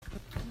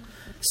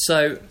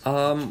So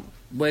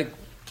we're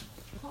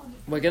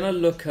going to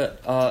look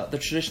at the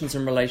traditions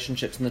and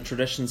relationships and the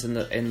traditions in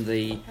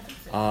the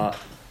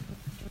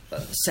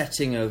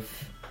setting of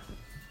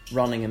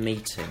running a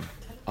meeting.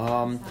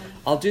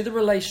 I'll do the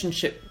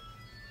relationship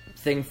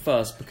thing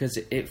first because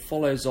it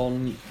follows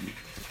on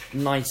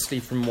nicely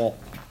from what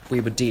we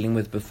were dealing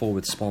with before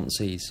with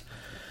sponsees.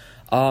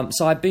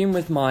 So I've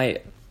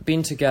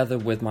been together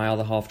with my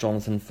other half,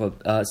 Jonathan, for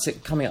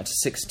coming up to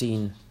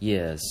 16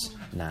 years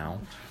now.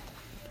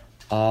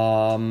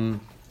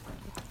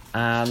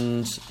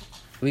 And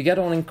we get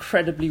on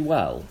incredibly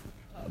well,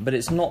 but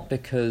it's not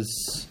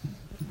because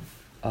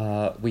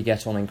we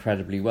get on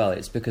incredibly well,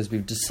 it's because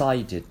we've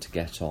decided to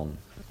get on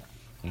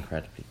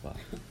incredibly well.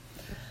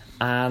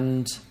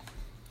 And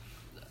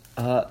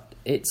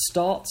it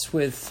starts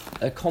with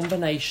a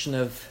combination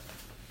of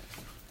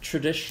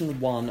tradition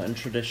 1 and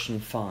tradition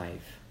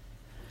 5.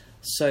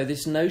 So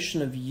this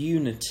notion of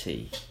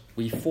unity,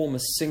 we form a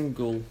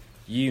single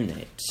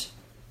unit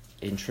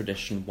in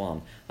tradition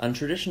 1. And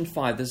tradition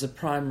 5, there's a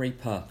primary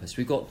purpose.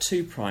 We've got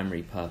 2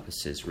 primary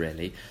purposes,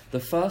 really. The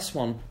first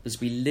one, as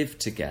we live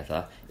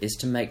together, is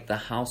to make the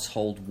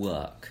household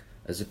work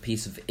as a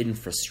piece of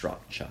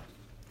infrastructure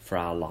for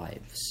our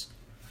lives,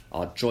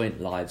 our joint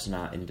lives and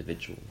our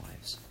individual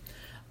lives.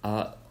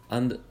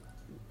 And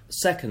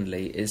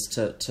secondly, is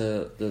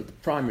the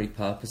primary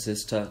purpose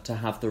is to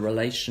have the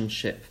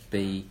relationship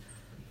be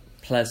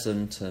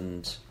pleasant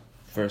and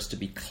for us to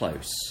be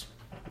close,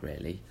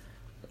 really.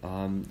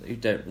 You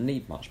don't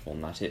need much more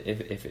than that.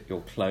 If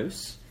you're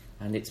close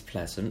and it's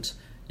pleasant,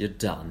 you're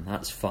done.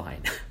 That's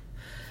fine.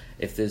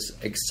 If there's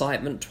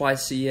excitement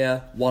twice a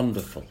year,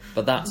 wonderful.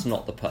 But that's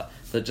not the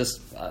They're just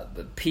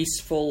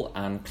peaceful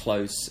and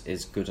close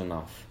is good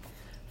enough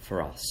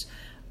for us.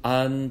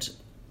 And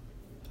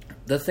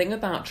the thing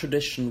about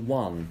tradition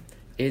 1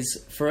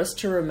 is for us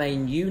to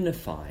remain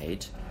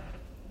unified,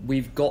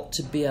 we've got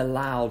to be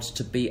allowed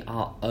to be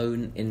our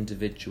own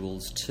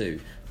individuals too.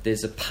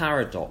 There's a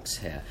paradox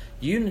here.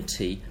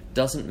 Unity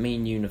doesn't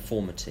mean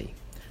uniformity.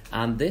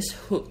 And this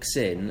hooks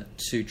in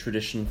to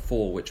tradition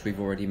 4, which we've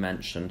already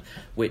mentioned,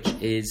 which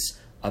is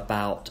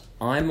about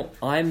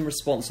I'm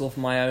responsible for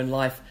my own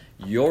life,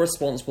 you're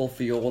responsible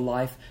for your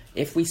life.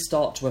 If we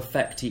start to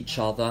affect each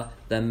other,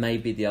 then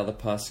maybe the other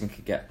person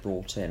could get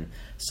brought in.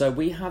 So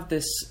we have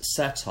this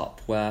setup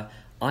where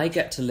I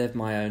get to live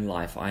my own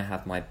life. I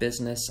have my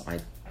business, I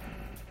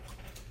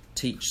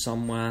teach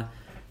somewhere.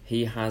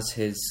 He has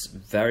his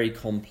very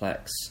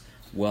complex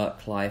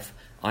work life.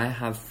 I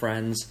have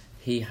friends,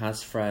 he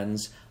has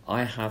friends.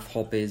 I have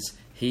hobbies,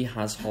 he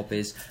has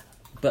hobbies.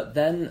 But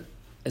then,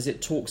 as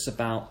it talks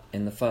about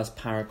in the first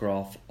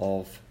paragraph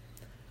of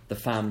the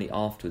family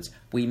afterwards,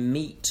 we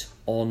meet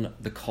on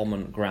the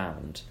common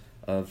ground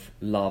of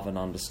love and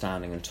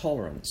understanding and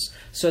tolerance.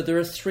 So there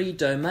are 3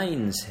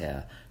 domains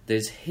here.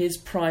 There's his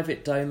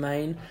private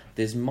domain,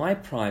 there's my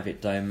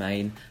private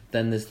domain,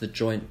 then there's the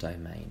joint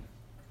domain.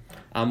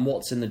 And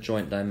what's in the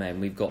joint domain?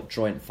 We've got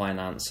joint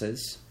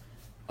finances,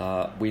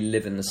 we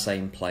live in the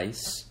same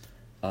place.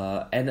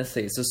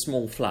 Anything, it's a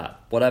small flat.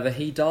 Whatever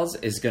he does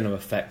is going to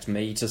affect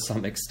me to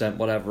some extent.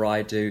 Whatever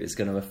I do is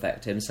going to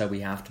affect him. So we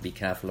have to be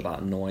careful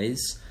about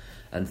noise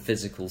and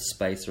physical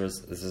space.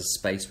 There's a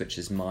space which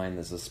is mine,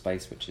 there's a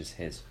space which is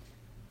his.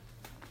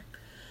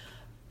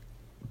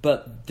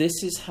 But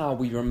this is how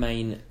we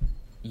remain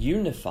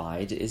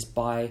unified, is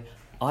by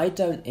I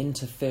don't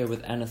interfere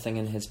with anything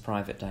in his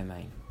private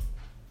domain.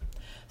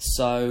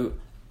 So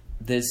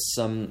there's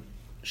some,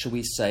 shall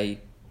we say,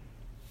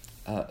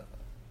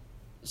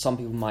 some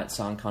people might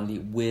say unkindly,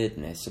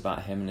 weirdness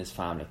about him and his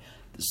family.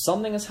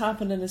 Something has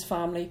happened in his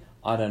family,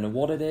 I don't know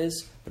what it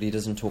is, but he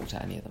doesn't talk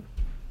to any of them.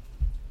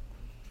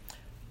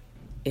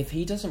 If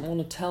he doesn't want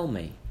to tell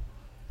me,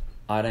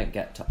 I don't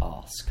get to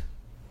ask.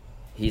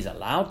 He's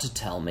allowed to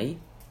tell me,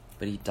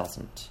 but he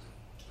doesn't.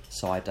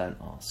 So I don't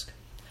ask.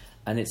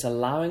 And it's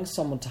allowing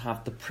someone to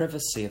have the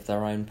privacy of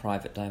their own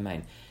private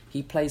domain.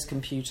 He plays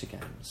computer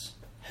games.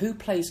 Who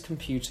plays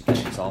computer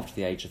games after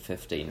the age of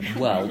 15?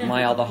 Well,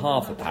 my other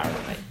half,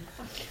 apparently.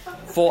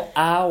 For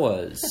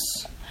hours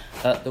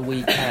at the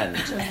weekend,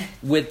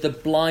 with the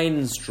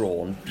blinds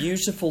drawn,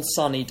 beautiful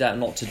sunny day,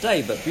 not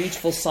today, but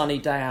beautiful sunny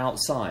day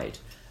outside,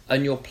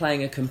 and you're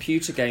playing a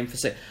computer game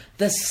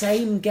the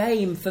same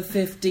game for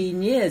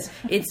 15 years.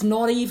 It's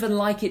not even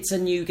like it's a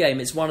new game.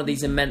 It's one of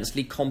these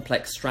immensely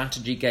complex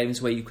strategy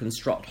games where you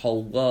construct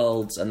whole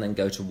worlds and then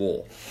go to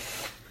war.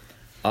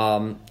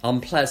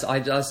 Unpleasant.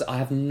 I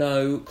have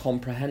no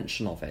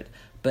comprehension of it,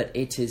 but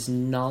it is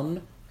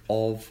none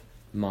of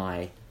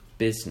my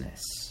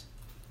business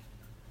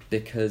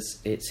because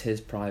it's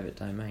his private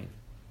domain.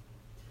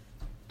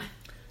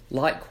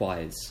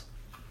 Likewise,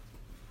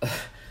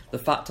 the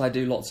fact I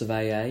do lots of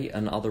AA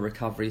and other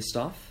recovery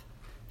stuff,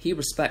 he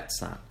respects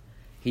that.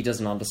 He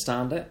doesn't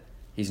understand it,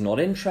 he's not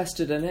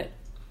interested in it,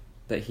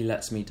 but he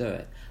lets me do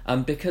it.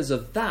 And because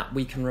of that,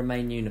 we can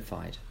remain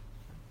unified.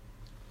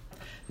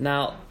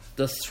 Now,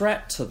 the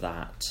threat to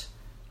that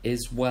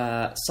is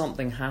where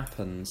something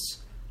happens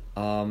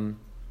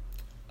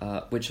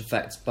which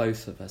affects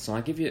both of us. And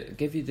I give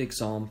you the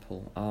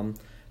example.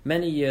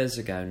 Many years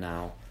ago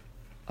now,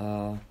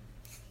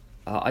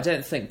 I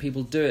don't think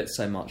people do it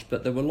so much,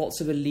 but there were lots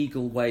of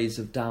illegal ways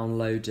of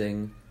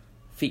downloading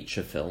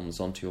feature films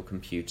onto your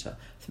computer.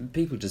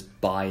 People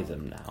just buy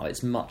them now.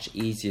 It's much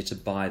easier to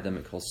buy them.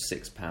 It costs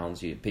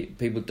 £6.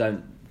 People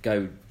don't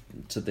go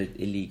to the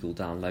illegal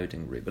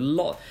downloading route.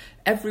 But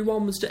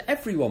everyone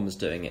was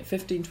doing it.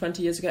 15,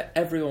 20 years ago,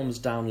 everyone was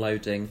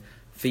downloading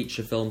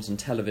feature films and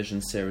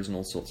television series and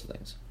all sorts of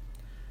things.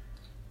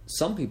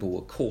 Some people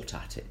were caught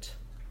at it.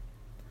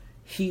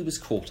 He was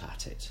caught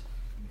at it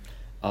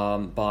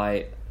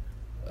by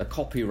a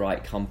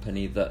copyright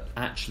company that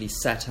actually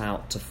set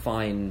out to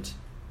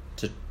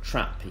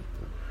trap people.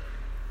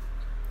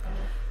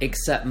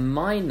 Except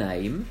my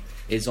name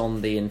is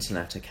on the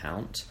internet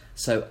account,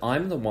 so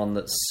I'm the one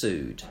that's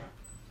sued.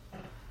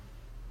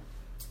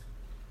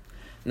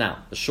 Now,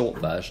 the short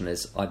version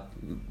is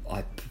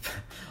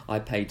I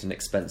paid an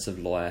expensive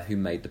lawyer who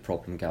made the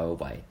problem go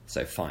away,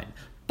 so fine.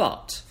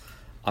 But,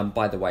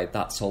 by the way,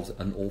 that solves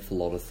an awful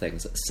lot of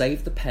things.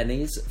 Save the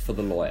pennies for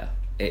the lawyer.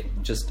 It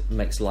just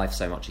makes life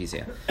so much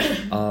easier.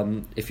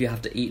 If you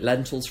have to eat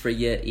lentils for a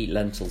year, eat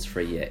lentils for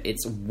a year.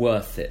 It's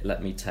worth it,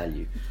 let me tell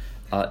you.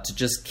 To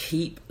just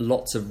keep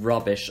lots of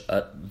rubbish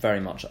at very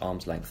much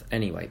arm's length.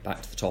 Anyway,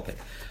 back to the topic.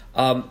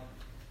 On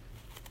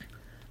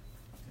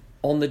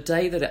the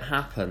day that it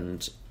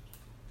happened,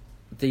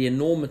 the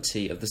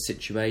enormity of the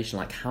situation,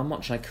 like how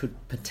much I could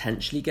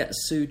potentially get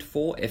sued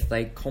for if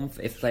they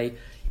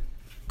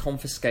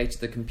confiscated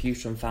the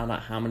computer and found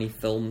out how many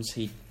films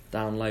he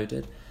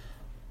downloaded.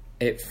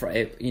 It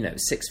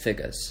 6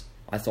 figures.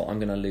 I thought I'm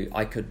going to lose.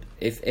 I could,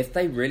 if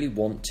they really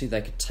want to,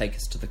 they could take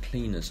us to the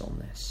cleaners on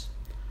this.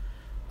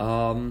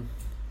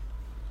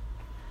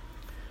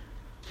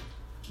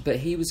 But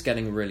he was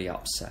getting really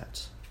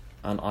upset,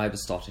 and I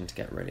was starting to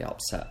get really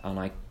upset,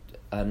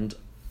 and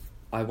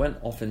I went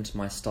off into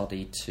my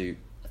study to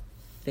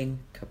think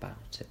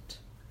about it.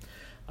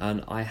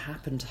 And I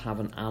happened to have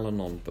an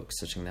Al-Anon book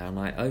sitting there, and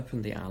I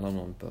opened the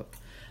Al-Anon book,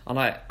 and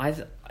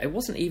it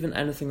wasn't even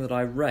anything that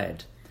I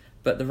read.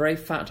 But the very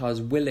fact I was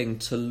willing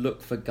to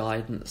look for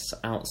guidance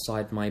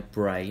outside my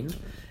brain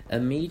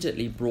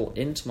immediately brought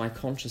into my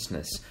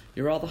consciousness,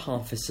 your other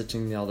half is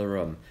sitting in the other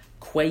room,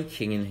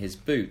 quaking in his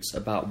boots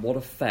about what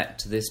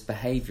effect this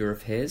behaviour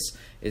of his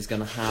is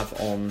going to have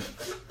on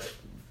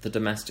the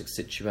domestic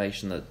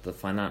situation, the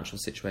financial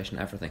situation,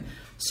 everything.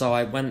 So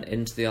I went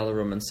into the other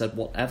room and said,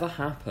 whatever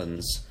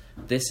happens,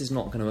 this is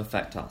not going to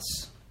affect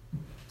us.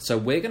 So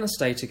we're going to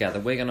stay together,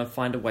 we're going to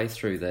find a way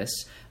through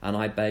this, and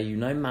I bear you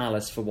no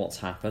malice for what's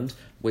happened.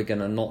 We're going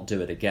to not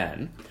do it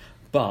again.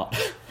 But,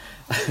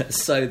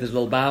 so there's a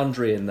little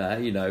boundary in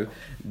there,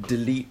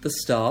 delete the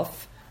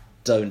stuff,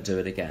 don't do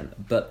it again.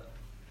 But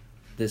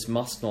this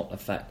must not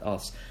affect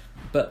us.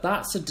 But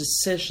that's a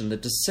decision. The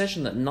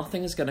decision that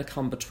nothing is going to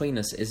come between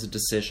us is a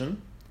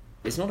decision.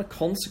 It's not a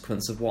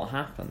consequence of what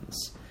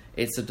happens.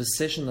 It's a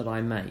decision that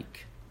I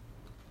make.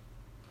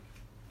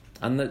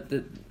 And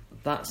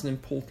that's an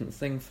important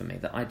thing for me,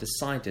 that I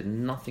decided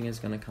nothing is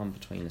going to come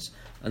between us,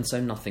 and so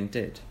nothing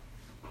did.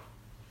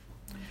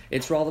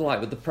 It's rather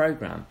like with the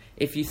programme.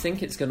 If you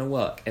think it's going to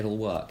work, it'll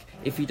work.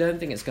 If you don't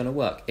think it's going to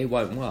work, it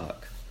won't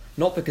work.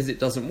 Not because it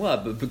doesn't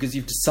work, but because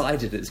you've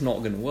decided it's not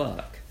going to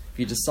work. If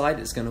you decide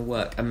it's going to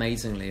work,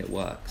 amazingly it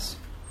works.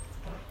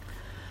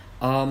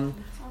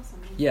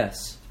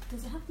 Yes?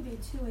 Does it have to be a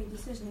two-way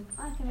decision? If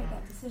I can make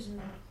that decision,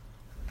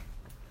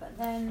 but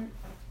then...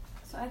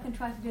 So I can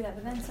try to do that,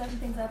 but then certain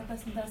things, the other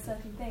person does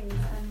certain things,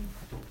 and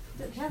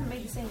they haven't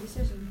made the same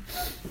decision.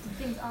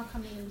 Things are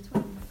coming in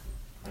between.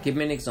 Give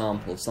me an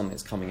example of something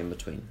that's coming in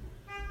between.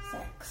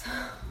 Sex.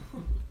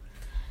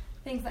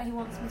 Things that he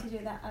wants me to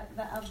do that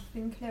I've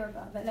been clear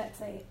about. But let's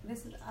say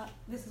this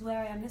is where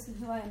I am. This is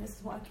who I am. This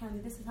is what I can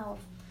do.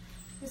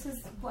 This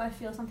is what I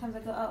feel. Sometimes I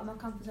go out of my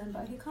comfort zone,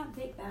 but he can't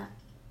take that.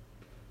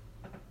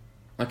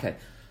 Okay.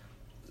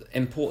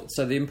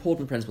 So the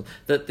important principle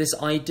that this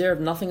idea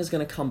of nothing is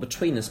going to come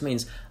between us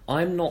means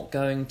I'm not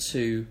going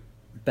to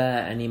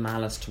bear any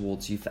malice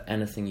towards you for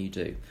anything you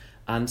do.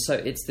 And so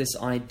it's this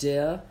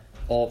idea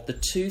of the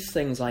two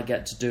things I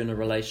get to do in a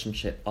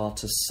relationship are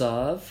to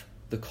serve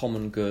the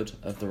common good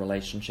of the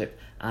relationship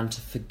and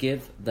to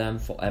forgive them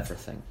for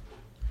everything,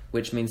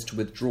 which means to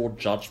withdraw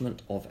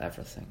judgment of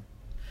everything.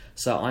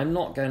 So I'm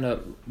not going to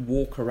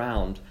walk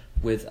around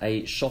with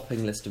a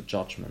shopping list of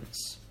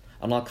judgments.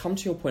 And I'll come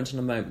to your point in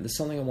a moment. There's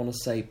something I want to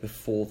say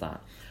before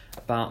that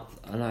about.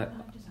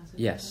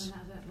 Yes.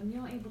 When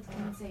you're able to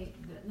kind of say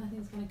that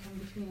nothing's going to come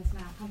between us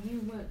now, have you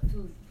worked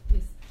through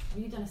this?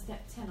 Have you done a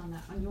step 10 on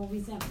that, on your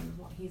resentment of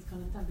what he's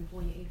kind of done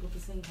before you're able to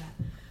say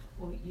that,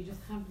 or you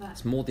just have that?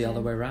 It's more the other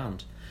way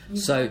around.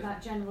 You have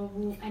that general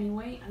rule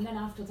anyway, and then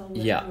afterwards I'll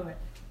work through it.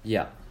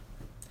 Yeah.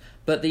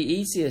 But the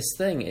easiest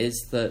thing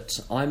is that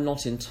I'm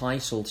not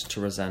entitled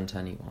to resent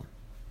anyone.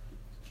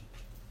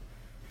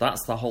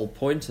 That's the whole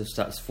point of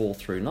steps 4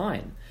 through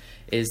 9,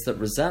 is that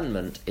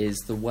resentment is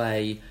the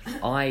way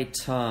I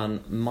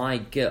turn my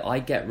guilt, I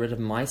get rid of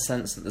my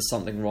sense that there's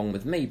something wrong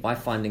with me by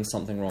finding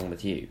something wrong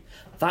with you.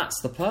 That's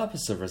the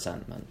purpose of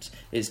resentment,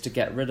 is to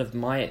get rid of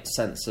my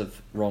sense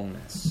of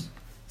wrongness.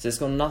 So it's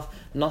got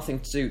nothing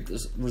to do...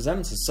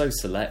 Resentment is so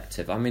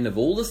selective. I mean, of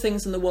all the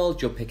things in the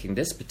world, you're picking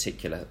this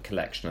particular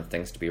collection of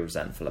things to be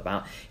resentful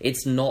about.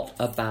 It's not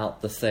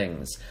about the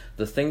things.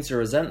 The things you're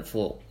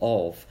resentful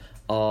of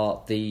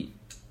are the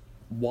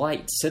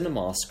white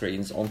cinema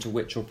screens onto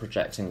which you're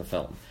projecting the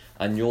film.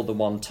 And you're the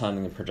one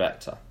turning the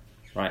projector.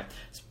 Right?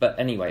 But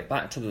anyway,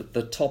 back to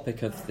the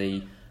topic of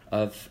the...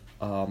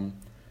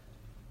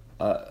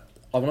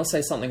 I want to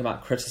say something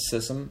about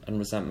criticism and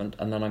resentment,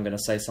 and then I'm going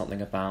to say something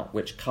about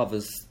which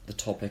covers the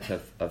topic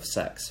of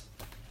sex.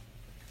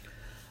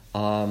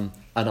 An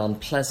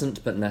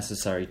unpleasant but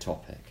necessary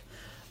topic.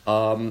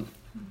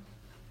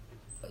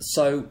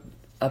 So,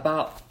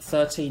 about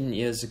 13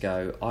 years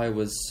ago, I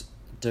was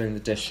doing the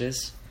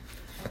dishes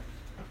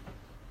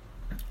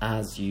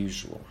as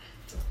usual.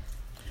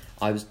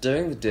 I was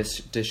doing the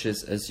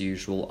dishes as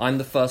usual. I'm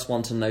the first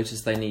one to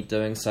notice they need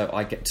doing, so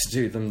I get to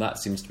do them. That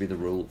seems to be the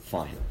rule.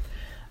 Fine.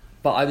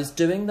 But I was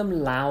doing them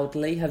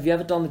loudly. Have you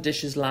ever done the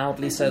dishes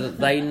loudly so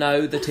that they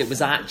know that it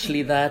was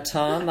actually their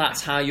turn?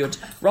 That's how you'd...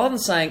 Rather than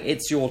saying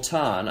it's your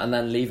turn and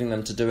then leaving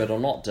them to do it or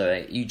not do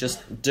it, you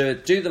just do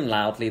them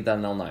loudly,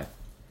 then they'll know.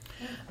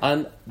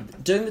 And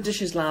doing the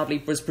dishes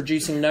loudly was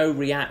producing no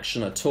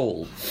reaction at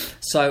all.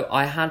 So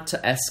I had to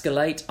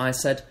escalate. I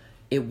said,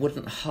 it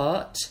wouldn't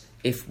hurt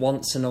if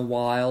once in a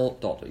while...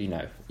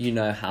 You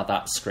know how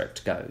that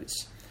script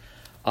goes.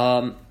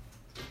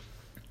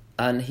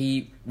 And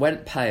he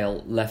went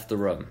pale, left the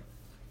room.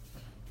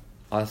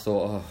 I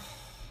thought,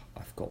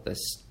 I've got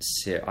this...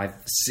 I've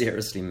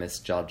seriously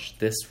misjudged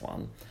this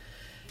one.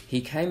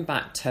 He came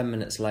back 10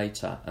 minutes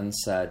later and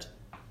said,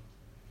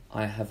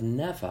 I have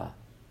never,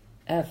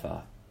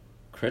 ever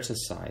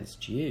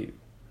criticised you.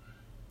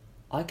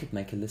 I could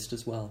make a list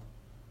as well.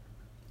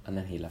 And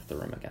then he left the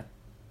room again.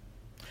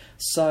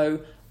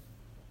 So,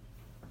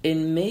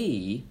 in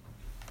me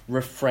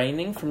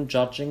refraining from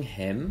judging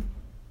him,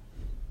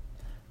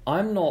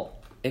 I'm not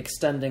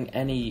extending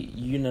any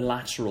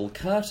unilateral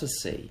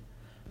courtesy.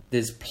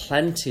 There's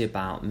plenty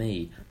about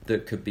me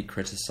that could be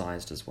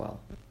criticised as well.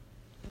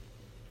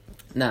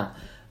 Now,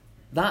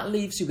 that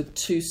leaves you with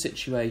two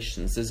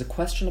situations. There's a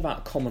question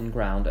about common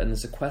ground, and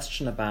there's a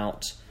question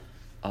about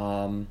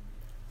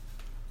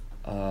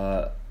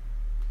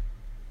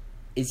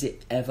is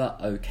it ever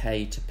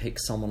okay to pick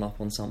someone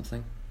up on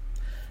something?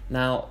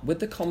 Now,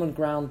 with the common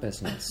ground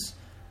business...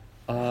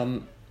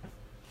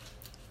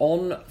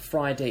 on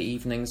Friday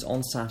evenings,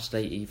 on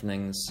Saturday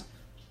evenings,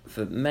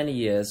 for many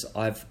years,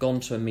 I've gone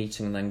to a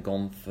meeting and then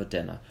gone for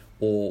dinner,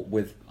 or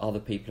with other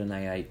people in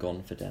AA,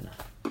 gone for dinner.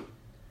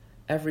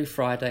 Every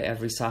Friday,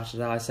 every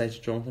Saturday, I say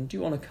to Jonathan, do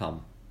you want to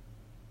come?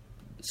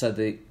 So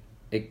the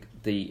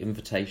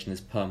invitation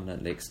is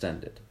permanently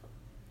extended.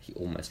 He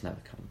almost never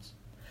comes.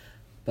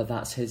 But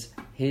that's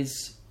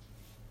his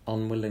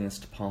unwillingness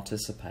to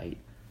participate.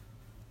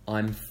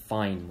 I'm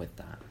fine with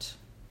that.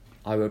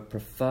 I would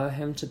prefer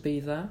him to be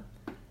there,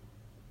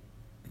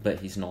 but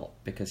he's not,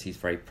 because he's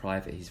very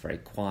private, he's very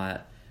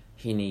quiet.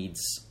 He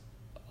needs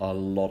a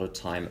lot of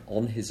time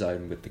on his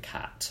own with the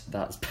cat.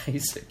 That's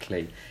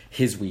basically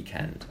his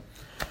weekend.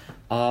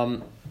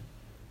 For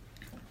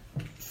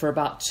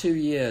about 2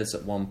 years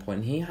at one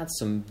point, he had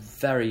some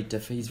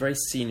he's very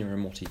senior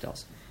in what he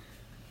does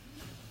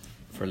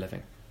for a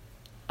living.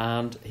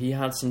 And he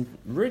had some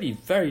really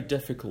very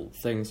difficult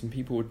things, and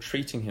people were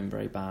treating him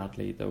very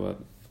badly. There were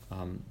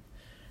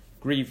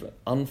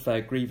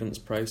unfair grievance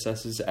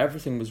processes.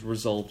 Everything was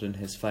resolved in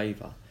his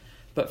favour.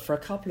 But for a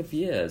couple of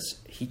years,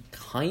 he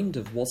kind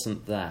of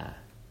wasn't there.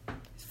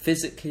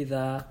 Physically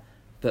there,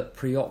 but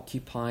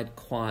preoccupied,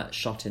 quiet,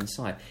 shut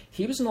inside.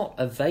 He was not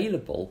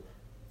available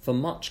for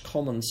much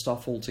common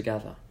stuff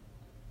altogether.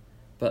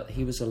 But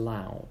he was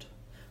allowed.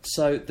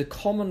 So the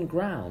common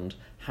ground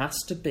has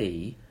to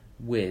be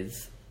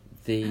with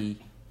the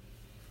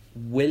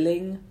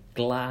willing,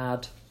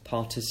 glad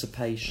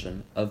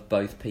participation of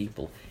both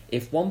people.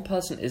 If one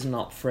person isn't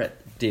up for it,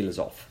 deal is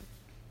off.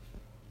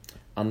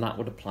 And that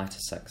would apply to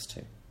sex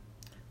too.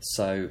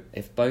 So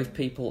if both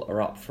people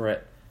are up for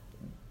it,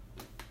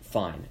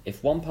 fine.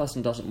 If one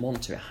person doesn't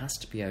want to, it has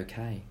to be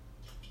okay.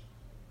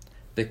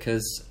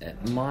 Because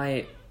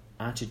my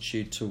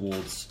attitude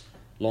towards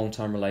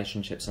long-term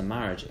relationships and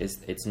marriage is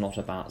it's not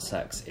about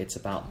sex. It's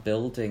about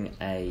building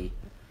a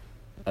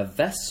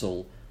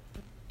vessel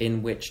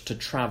in which to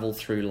travel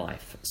through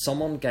life.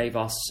 Someone gave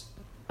us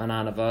an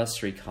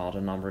anniversary card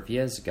a number of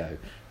years ago,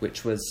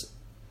 which was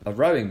a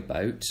rowing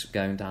boat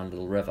going down a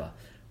little river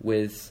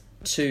with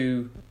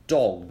 2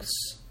 dogs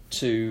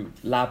two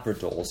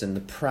Labradors in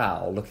the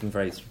prow, looking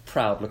very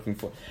proud, looking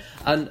for...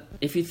 And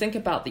if you think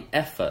about the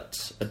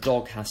effort a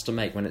dog has to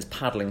make when it's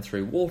paddling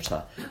through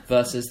water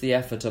versus the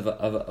effort of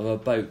a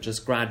boat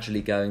just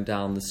gradually going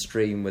down the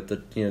stream with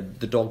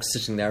the dog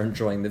sitting there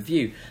enjoying the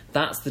view,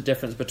 that's the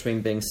difference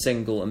between being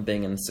single and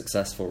being in a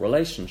successful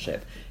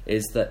relationship,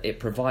 is that it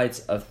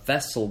provides a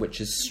vessel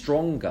which is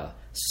stronger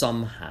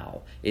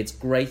somehow. It's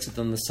greater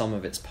than the sum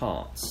of its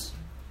parts.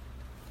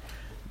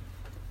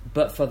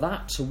 But for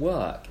that to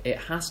work, it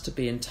has to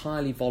be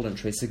entirely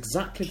voluntary. It's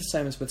exactly the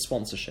same as with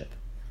sponsorship.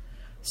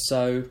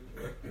 So,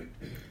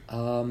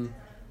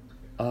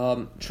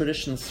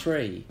 tradition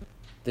 3,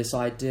 this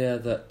idea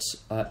that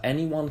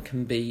anyone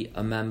can be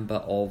a member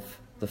of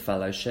the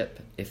fellowship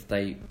if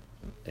they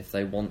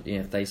want.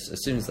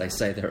 As soon as they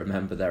say they're a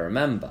member, they're a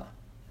member.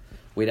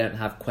 We don't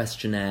have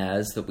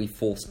questionnaires that we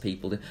force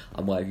people to.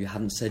 Well, you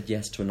haven't said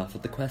yes to enough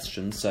of the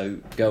questions, so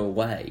go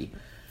away.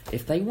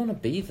 If they want to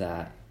be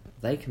there,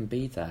 they can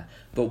be there.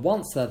 But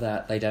once they're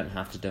there, they don't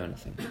have to do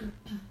anything.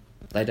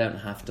 They don't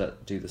have to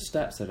do the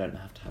steps, they don't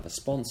have to have a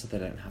sponsor, they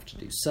don't have to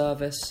do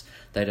service,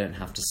 they don't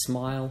have to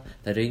smile,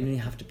 they don't even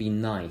have to be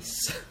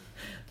nice.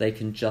 They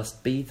can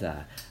just be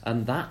there.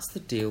 And that's the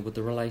deal with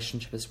the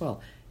relationship as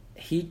well.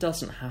 He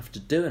doesn't have to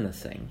do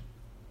anything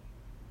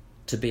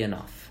to be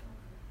enough.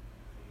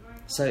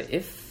 So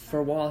if for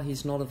a while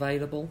he's not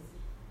available,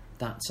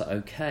 that's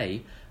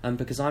okay. And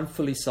because I'm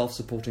fully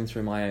self-supporting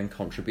through my own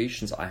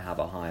contributions, I have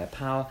a higher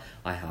power,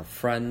 I have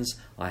friends,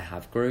 I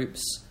have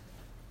groups.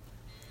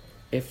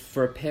 If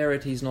for a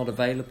period he's not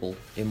available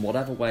in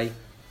whatever way,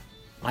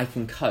 I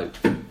can cope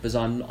because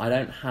I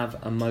don't have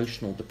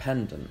emotional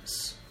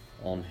dependence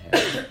on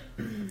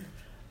him.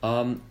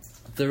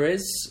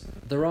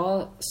 There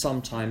are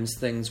sometimes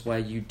things where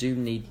you do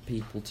need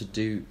people to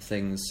do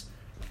things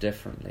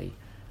differently,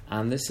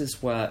 and this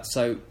is where.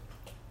 So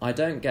I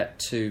don't get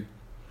to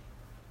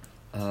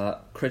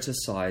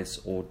criticise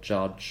or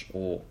judge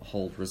or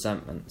hold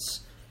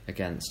resentments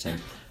against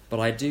him, but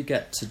I do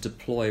get to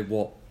deploy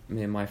what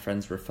me and my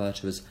friends refer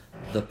to as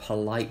the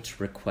polite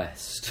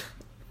request.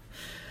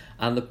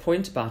 And the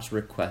point about a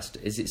request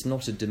is it's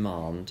not a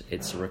demand,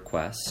 it's a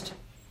request.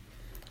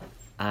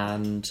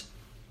 And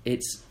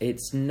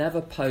it's never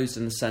posed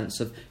in the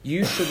sense of,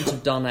 you shouldn't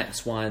have done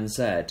X, Y, and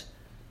Z,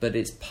 but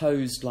it's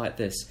posed like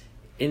this.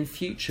 In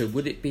future,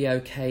 would it be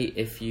okay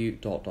if you... ...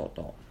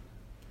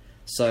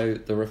 So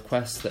the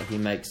request that he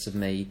makes of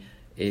me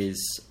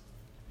is,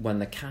 when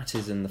the cat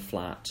is in the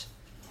flat,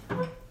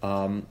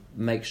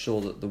 make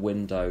sure that the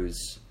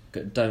windows...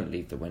 Don't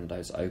leave the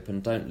windows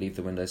open. Don't leave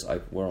the windows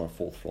open. We're on a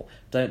 4th floor.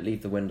 Don't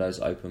leave the windows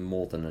open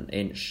more than an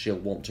inch. She'll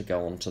want to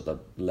go onto the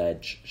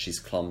ledge. She's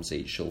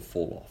clumsy. She'll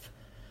fall off.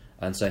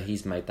 And so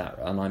he's made that...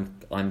 And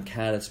I'm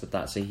careless with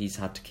that, so he's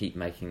had to keep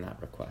making that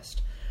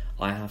request.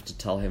 I have to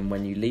tell him,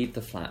 when you leave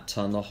the flat,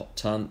 turn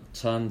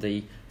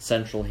the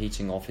central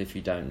heating off if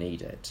you don't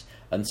need it,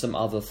 and some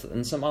other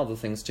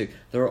things too.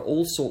 There are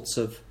all sorts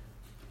of...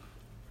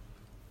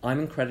 I'm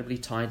incredibly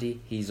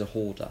tidy. He's a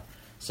hoarder,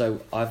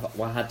 so I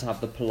had to have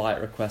the polite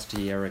request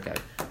a year ago.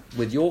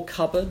 With your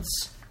cupboards,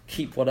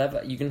 keep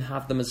whatever you can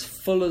have them as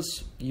full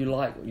as you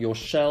like. Your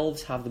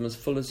shelves, have them as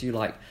full as you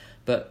like.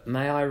 But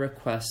may I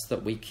request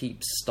that we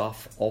keep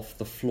stuff off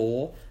the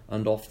floor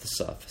and off the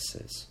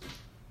surfaces?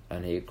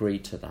 And he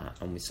agreed to that,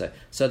 and we say...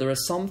 So there are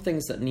some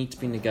things that need to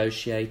be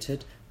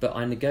negotiated, but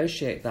I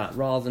negotiate that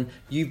rather than,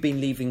 you've been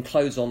leaving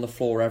clothes on the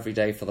floor every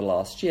day for the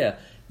last year.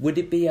 Would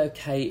it be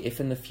okay if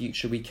in the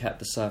future we kept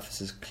the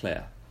surfaces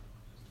clear?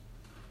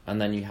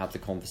 And then you have the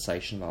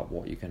conversation about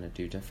what you're going to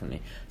do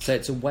differently. So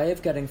it's a way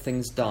of getting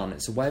things done.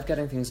 It's a way of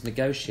getting things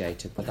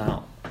negotiated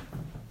without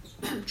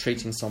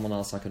treating someone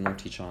else like a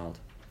naughty child.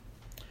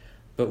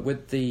 But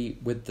with the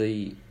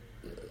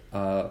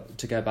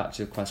to go back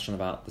to your question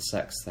about the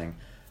sex thing,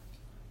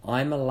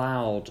 I'm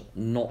allowed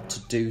not to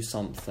do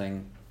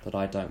something that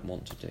I don't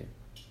want to do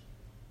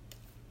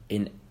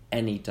in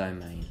any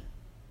domain.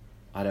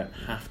 I don't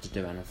have to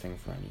do anything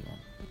for anyone.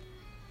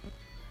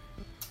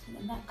 And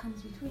then that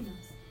comes between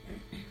us.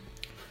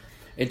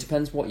 It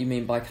depends what you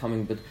mean by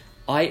coming, but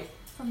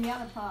From the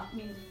other part, I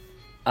mean...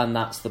 And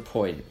that's the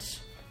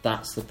point.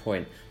 That's the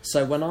point.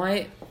 So when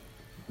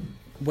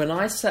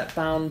I set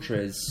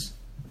boundaries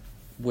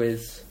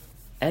with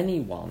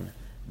anyone,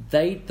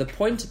 the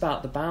point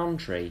about the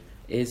boundary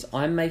is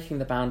I'm making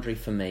the boundary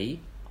for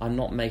me, I'm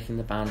not making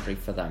the boundary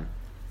for them.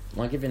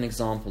 I'll give you an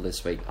example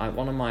this week.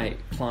 One of my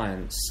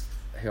clients,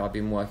 who I've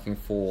been working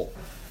for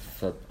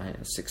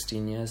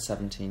 16 years,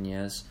 17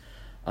 years,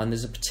 and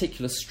there's a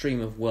particular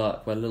stream of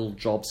work where little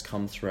jobs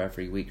come through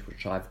every week,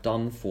 which I've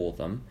done for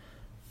them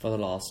for the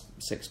last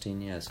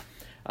 16 years.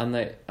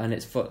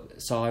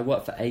 So I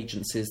work for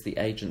agencies, the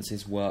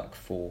agencies work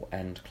for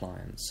end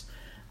clients.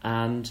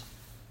 And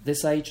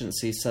this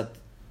agency said,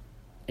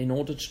 in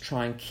order to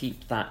try and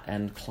keep that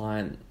end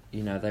client,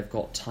 they've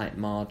got tight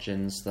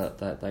margins, that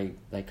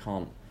they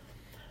can't...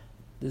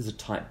 There's a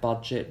tight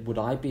budget. Would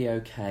I be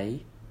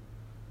okay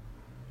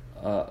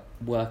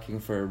working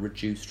for a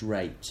reduced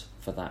rate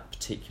for that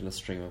particular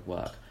stream of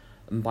work?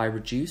 And by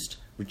reduced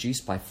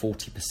reduced by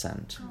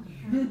 40%.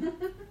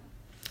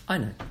 I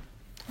know.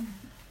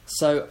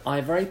 So I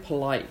very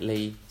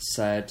politely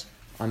said,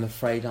 I'm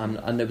afraid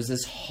and there was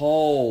this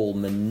whole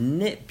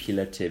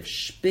manipulative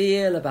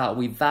spiel about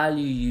we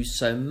value you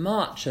so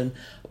much and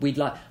we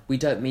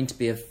don't mean to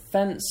be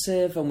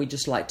offensive and we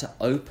just like to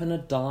open a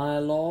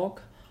dialogue,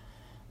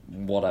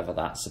 whatever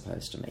that's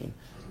supposed to mean.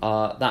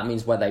 That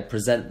means where they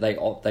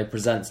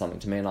present something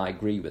to me and I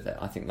agree with it.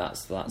 I think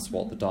that's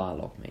what the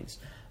dialogue means.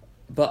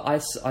 But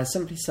I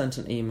simply sent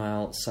an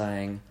email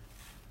saying,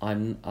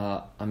 I'm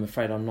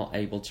afraid I'm not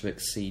able to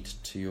accede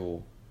to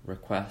your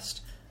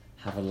request.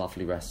 Have a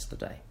lovely rest of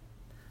the day.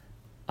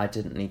 I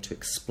didn't need to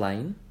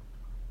explain.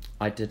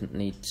 I didn't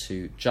need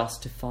to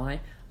justify.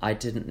 I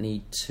didn't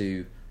need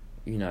to,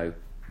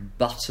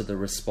 butter the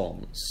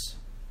response.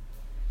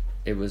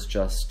 It was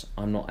just,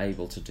 I'm not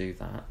able to do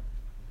that.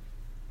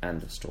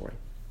 End of story.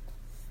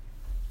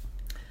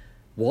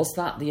 Was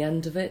that the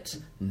end of it?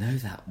 No,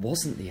 that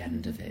wasn't the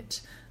end of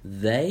it.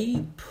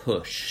 They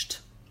pushed.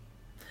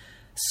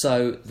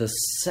 So the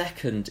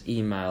second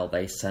email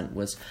they sent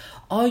was,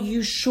 are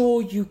you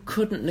sure you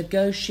couldn't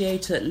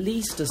negotiate at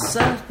least a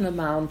certain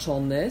amount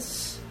on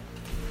this?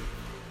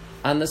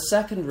 And the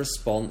second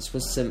response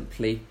was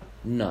simply,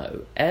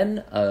 no.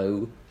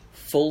 N-O,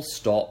 full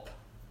stop.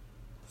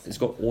 It's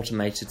got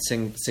automated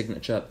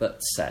signature,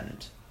 but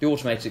send. The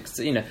automated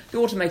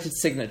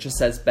signature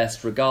says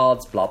best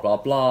regards, blah, blah,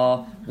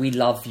 blah, we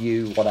love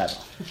you, whatever.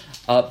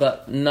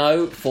 But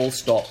no, full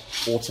stop,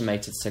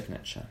 automated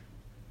signature.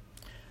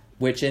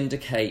 Which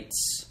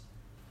indicates,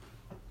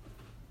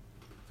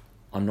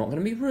 I'm not going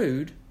to be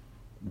rude,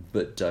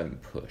 but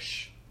don't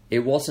push.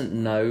 It wasn't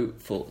no,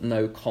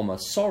 comma,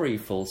 sorry,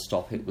 full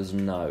stop, it was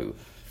no,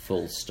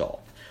 full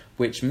stop.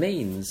 Which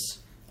means,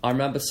 I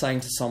remember saying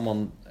to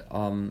someone,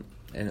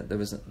 there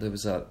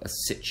was a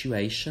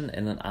situation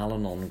in an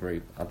Al-Anon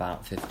group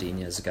about 15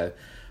 years ago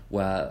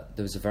where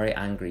there was a very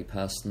angry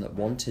person that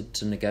wanted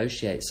to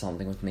negotiate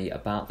something with me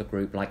about the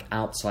group, like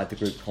outside the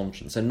group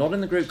conscience. So not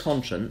in the group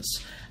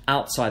conscience,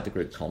 outside the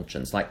group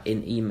conscience, like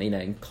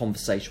in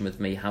conversation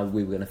with me, how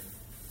we were going to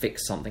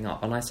fix something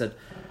up. And I said,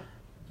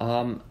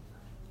 no,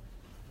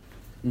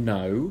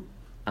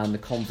 and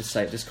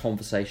this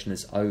conversation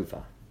is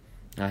over.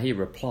 Now he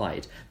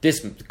replied,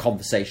 this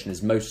conversation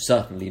is most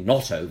certainly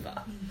not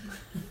over.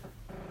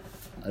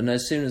 And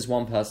as soon as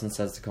one person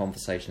says the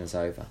conversation is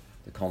over,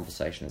 the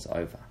conversation is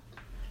over.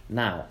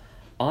 Now,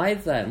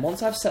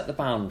 once I've set the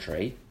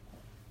boundary,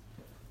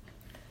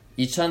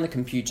 you turn the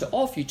computer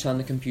off, you turn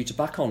the computer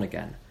back on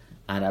again,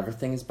 and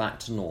everything is back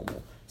to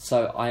normal.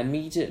 So I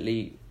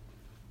immediately,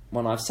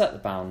 when I've set the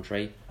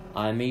boundary,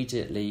 I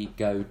immediately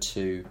go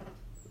to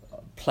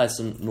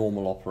pleasant,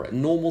 normal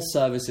operation. Normal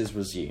service is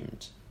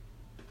resumed.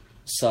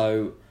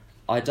 So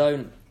I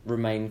don't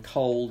remain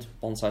cold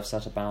once I've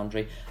set a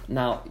boundary.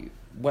 Now,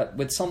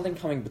 with something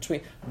coming between,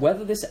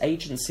 whether this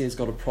agency has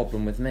got a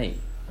problem with me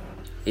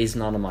is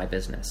none of my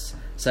business.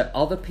 So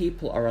other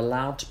people are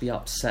allowed to be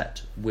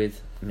upset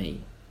with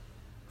me.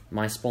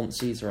 My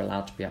sponsees are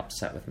allowed to be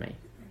upset with me.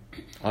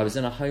 I was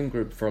in a home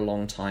group for a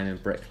long time in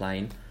Brick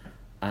Lane,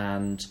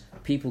 and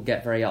people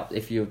get very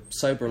if you're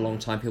sober a long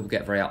time, people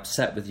get very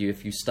upset with you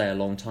if you stay a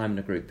long time in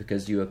a group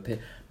because you're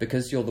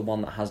the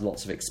one that has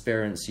lots of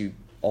experience. You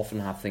often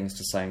have things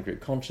to say in group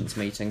conscience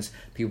meetings.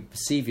 People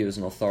perceive you as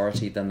an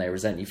authority, then they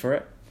resent you for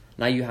it.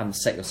 Now you haven't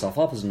set yourself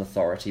up as an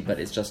authority, but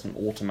it's just an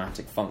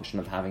automatic function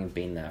of having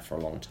been there for a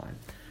long time.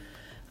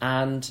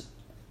 And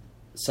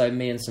so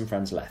me and some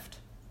friends left,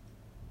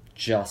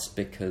 just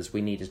because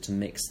we needed to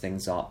mix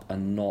things up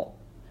and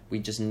we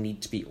just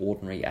need to be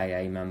ordinary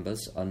AA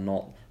members and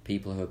not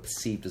people who are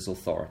perceived as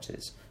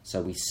authorities.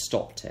 So we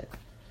stopped it.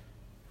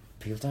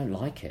 People don't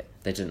like it.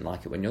 They didn't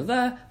like it when you're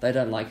there, they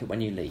don't like it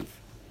when you leave.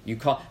 You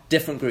can't,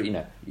 different group,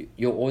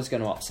 you're always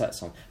going to upset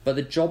someone. But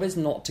the job is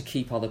not to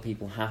keep other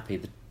people happy.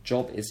 The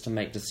job is to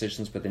make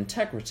decisions with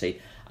integrity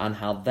and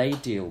how they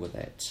deal with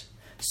it.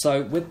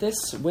 So with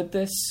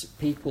this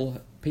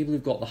people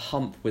who've got the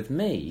hump with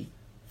me,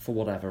 for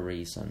whatever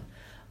reason,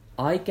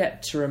 I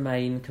get to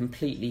remain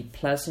completely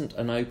pleasant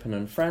and open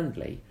and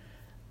friendly.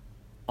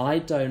 I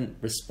don't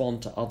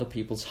respond to other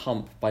people's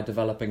hump by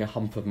developing a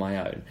hump of my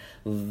own.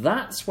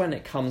 That's when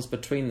it comes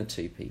between the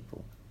two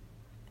people.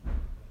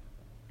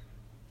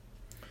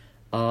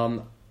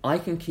 I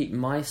can keep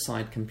my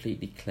side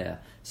completely clear.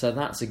 So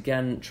that's,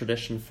 again,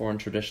 Tradition 4 and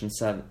Tradition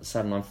 7.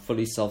 I'm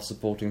fully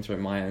self-supporting through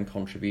my own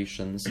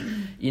contributions.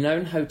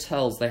 In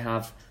hotels, they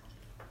have...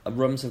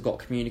 rooms have got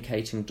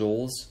communicating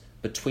doors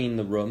between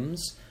the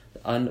rooms,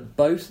 and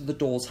both of the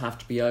doors have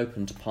to be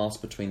open to pass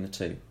between the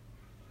two.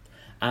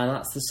 And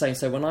that's the same.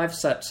 So when I've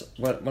set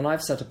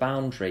a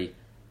boundary,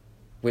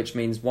 which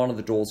means one of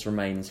the doors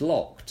remains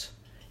locked,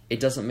 it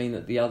doesn't mean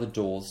that the other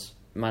doors...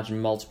 Imagine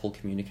multiple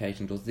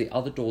communicating doors. The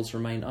other doors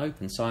remain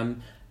open, so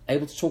I'm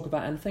able to talk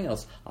about anything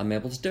else. I'm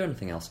able to do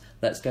anything else.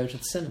 Let's go to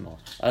the cinema.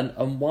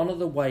 And one of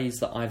the ways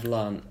that I've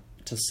learned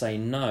to say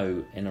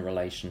no in a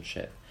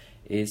relationship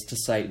is to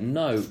say,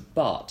 no,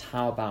 but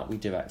how about we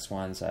do X,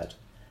 Y, and Z?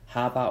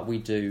 How about we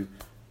do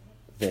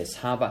this?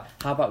 How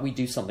about we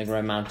do something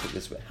romantic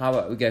this week? How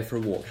about we go for a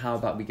walk? How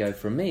about we go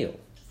for a meal?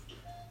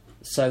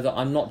 So that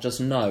I'm not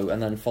just no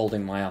and then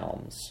folding my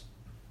arms,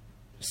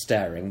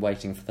 staring,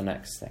 waiting for the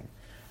next thing.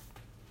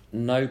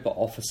 No, but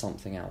offer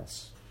something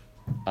else.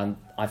 And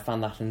I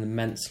found that an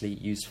immensely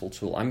useful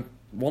tool. I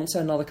want to say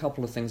another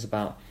couple of things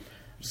about...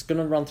 I'm just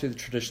going to run through the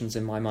traditions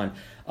in my mind.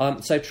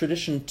 So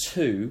tradition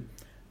 2,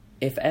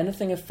 if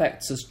anything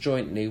affects us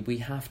jointly, we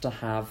have to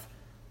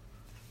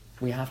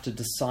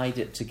decide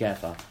it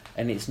together.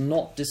 And it's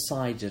not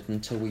decided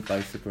until we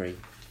both agree.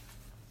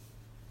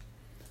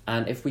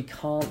 And if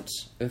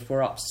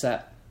we're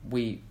upset,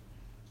 we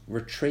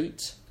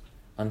retreat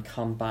and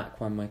come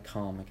back when we're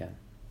calm again.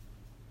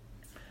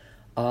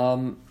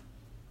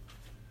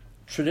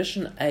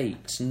 Tradition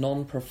 8,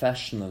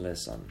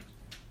 non-professionalism,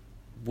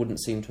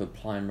 wouldn't seem to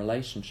apply in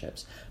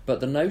relationships.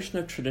 But the notion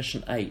of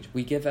tradition 8,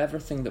 we give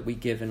everything that we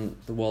give in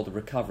the world of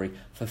recovery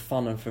for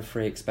fun and for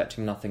free,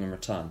 expecting nothing in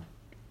return.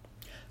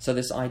 So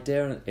this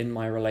idea in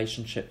my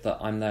relationship that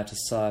I'm there to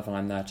serve and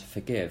I'm there to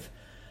forgive,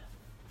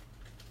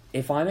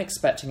 if I'm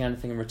expecting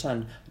anything in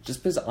return,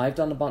 just because I've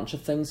done a bunch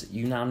of things,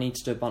 you now need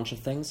to do a bunch of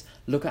things.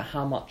 Look at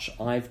how much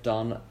I've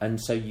done,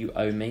 and so you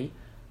owe me.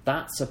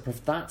 That's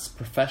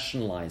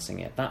professionalising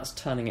it. That's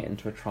turning it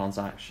into a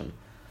transaction.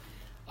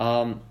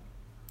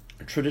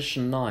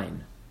 Tradition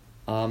 9.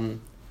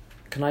 Can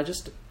I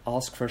just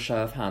ask for a show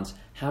of hands?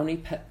 How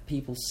many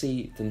people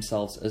see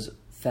themselves as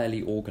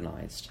fairly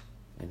organised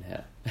in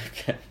here?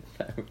 Okay.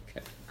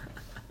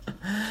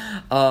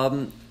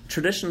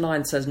 Tradition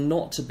 9 says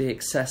not to be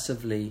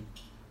excessively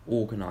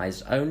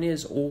organised, only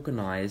as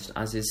organised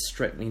as is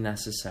strictly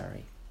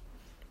necessary.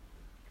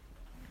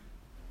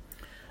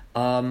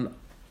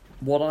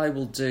 What I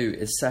will do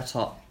is set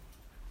up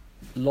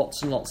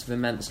lots and lots of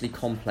immensely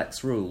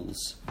complex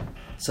rules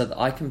so that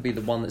I can be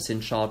the one that's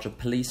in charge of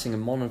policing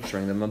and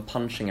monitoring them and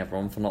punishing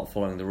everyone for not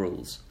following the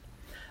rules.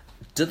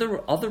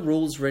 Are the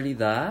rules really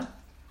there?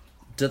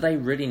 Do they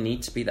really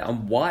need to be there?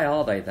 And why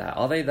are they there?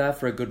 Are they there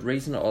for a good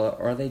reason, or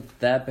are they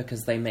there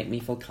because they make me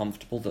feel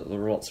comfortable that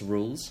there are lots of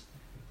rules?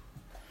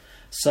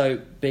 So,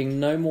 being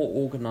no more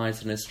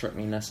organised than is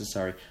strictly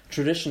necessary.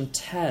 Tradition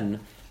 10,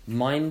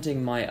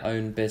 minding my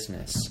own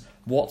business.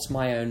 What's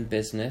my own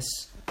business?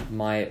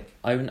 My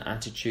own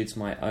attitudes,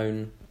 my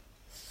own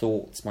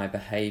thoughts, my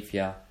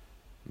behaviour,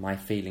 my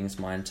feelings,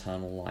 my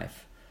internal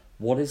life.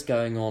 What is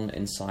going on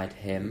inside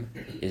him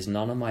is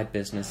none of my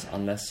business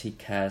unless he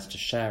cares to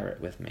share it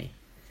with me,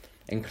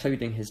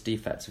 including his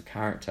defects of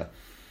character.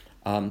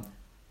 I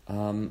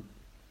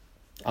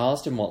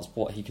asked him once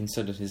what he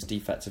considered his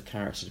defects of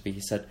character to be.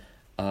 He said,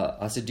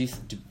 I said, do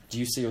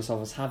you see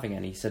yourself as having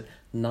any? He said,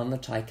 none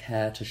that I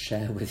care to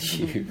share with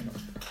you.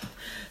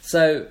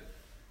 So,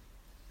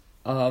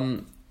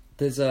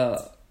 there's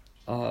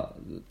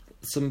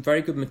some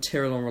very good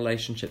material on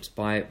relationships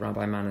by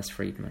Rabbi Manis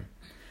Friedman.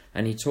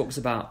 And he talks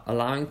about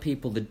allowing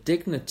people the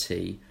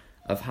dignity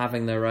of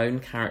having their own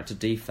character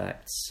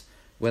defects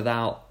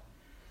without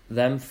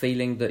them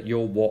feeling that you're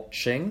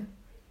watching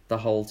the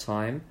whole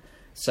time,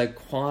 so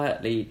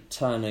quietly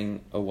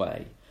turning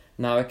away.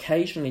 Now,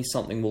 occasionally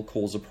something will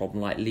cause a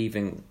problem, like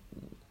leaving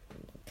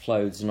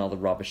clothes and other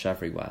rubbish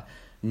everywhere,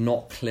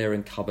 not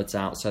clearing cupboards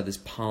out, so there's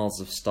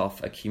piles of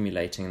stuff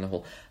accumulating in the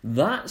hall.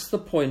 That's the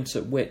point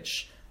at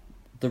which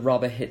the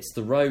rubber hits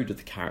the road of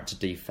the character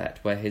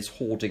defect, where his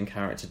hoarding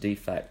character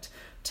defect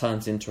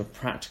turns into a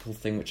practical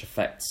thing which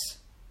affects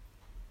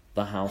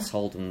the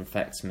household and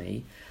affects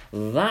me.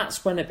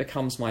 That's when it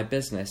becomes my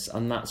business,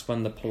 and that's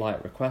when the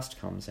polite request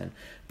comes in.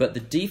 But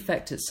the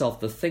defect itself,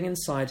 the thing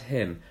inside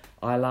him,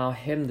 I allow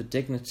him the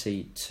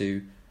dignity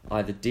to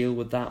either deal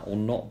with that or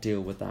not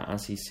deal with that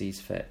as he sees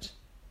fit.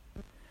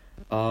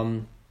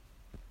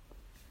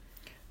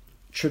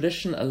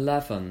 Tradition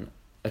 11,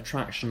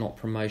 attraction, not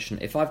promotion.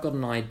 If I've got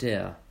an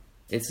idea,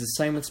 it's the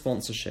same with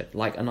sponsorship,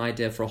 like an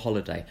idea for a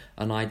holiday,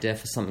 an idea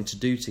for something to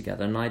do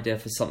together, an idea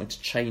for something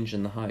to change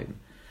in the home.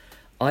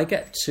 I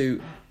get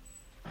to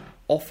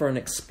offer and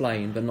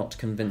explain, but not to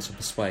convince or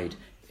persuade.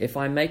 If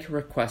I make a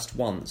request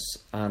once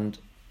and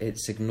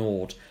it's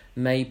ignored,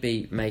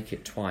 maybe make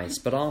it twice.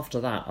 But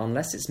after that,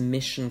 unless it's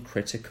mission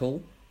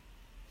critical,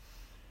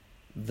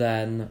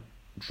 then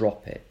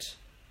drop it.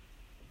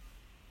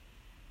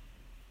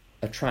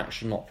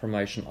 Attraction, not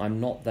promotion. I'm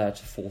not there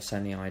to force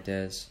any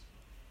ideas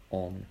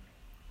on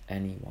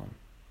anyone.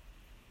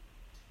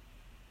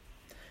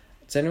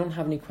 Does anyone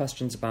have any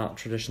questions about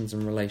traditions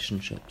and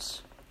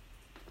relationships?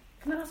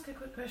 Can I ask a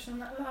quick question on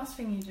that last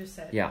thing you just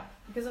said? Yeah.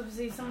 Because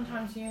obviously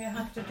sometimes you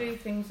have to do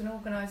things and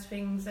organise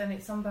things, and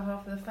it's on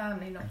behalf of the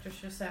family, not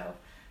just yourself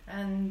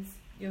and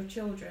your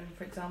children,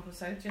 for example.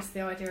 So just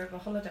the idea of a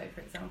holiday,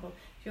 for example,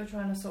 if you're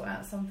trying to sort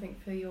out something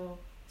for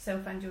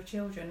yourself and your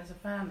children as a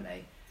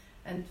family,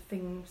 and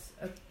things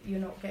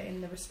you're not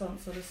getting the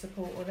response or the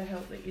support or the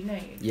help that you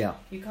need,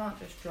 you can't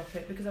just drop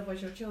it, because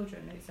otherwise your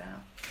children lose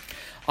out.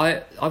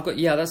 I've got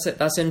that's it.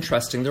 That's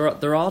interesting.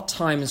 There are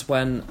times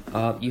when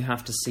you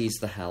have to seize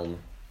the helm.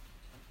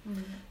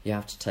 Mm. You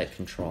have to take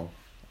control,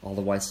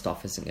 otherwise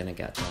stuff isn't going to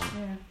get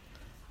done.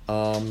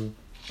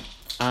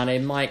 Yeah. And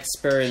in my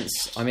experience,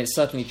 I mean, it's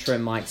certainly true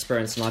in my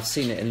experience, and I've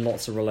seen it in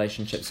lots of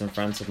relationships and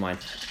friends of mine,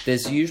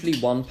 there's usually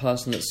one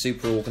person that's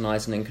super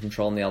organised and in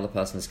control and the other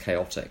person is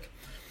chaotic.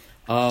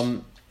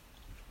 One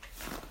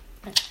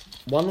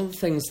of the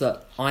things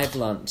that I've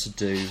learnt to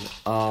do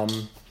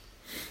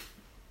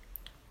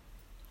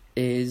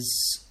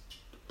is...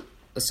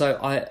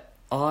 So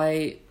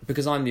I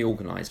because I'm the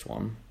organised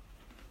one,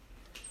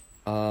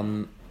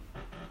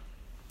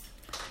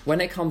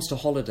 when it comes to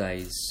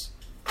holidays...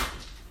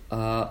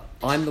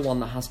 I'm the one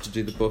that has to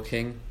do the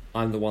booking.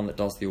 I'm the one that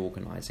does the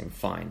organising.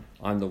 Fine.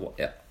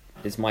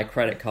 It's my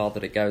credit card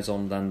that it goes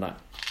on, then that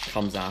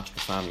comes out of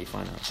the family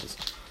finances.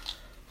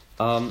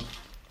 1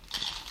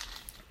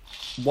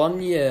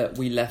 year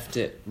we left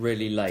it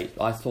really late.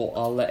 I thought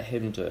I'll let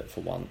him do it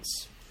for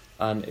once.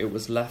 And it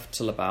was left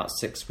till about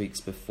 6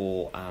 weeks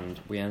before, and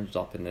we ended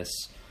up in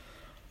this...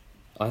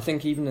 I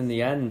think even in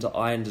the end,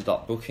 I ended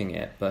up booking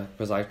it, but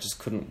because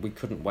we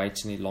couldn't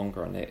wait any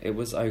longer, and it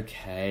was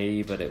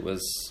okay, but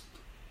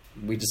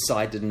we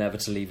decided never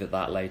to leave it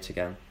that late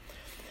again.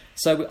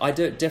 So I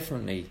do it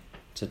differently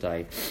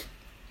today.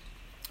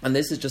 And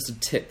this is just a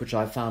tip which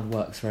I found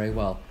works very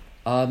well.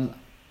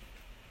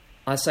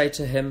 I say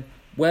to him,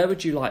 where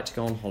would you like to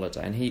go on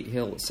holiday? And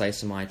he'll say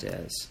some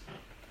ideas.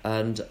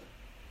 And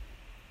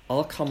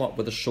I'll come up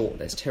with a short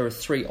list. Here are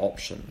 3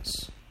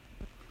 options.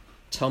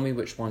 Tell me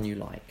which one you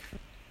like.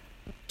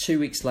 2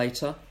 weeks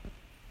later,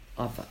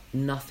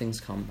 nothing's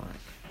come back.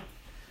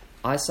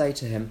 I say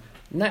to him,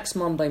 next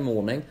Monday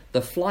morning,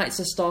 the flights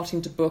are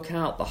starting to book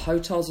out, the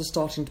hotels are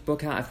starting to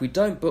book out. If we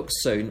don't book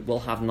soon, we'll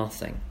have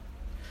nothing.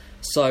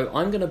 So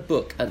I'm going to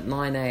book at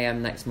 9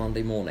 a.m. next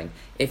Monday morning.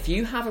 If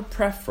you have a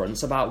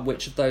preference about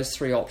which of those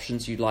 3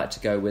 options you'd like to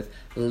go with,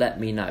 let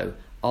me know.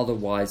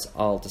 Otherwise,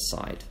 I'll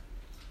decide.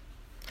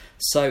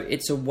 So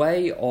it's a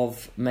way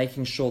of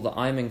making sure that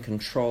I'm in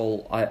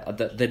control,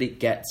 that it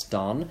gets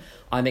done.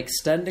 I'm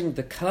extending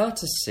the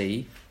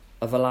courtesy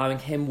of allowing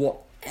him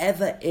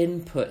whatever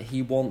input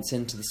he wants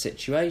into the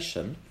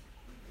situation.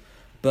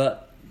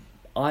 But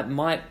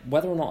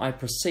whether or not I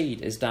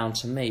proceed is down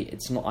to me.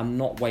 I'm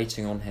not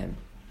waiting on him.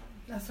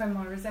 That's when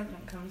my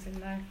resentment comes in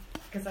now,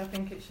 because I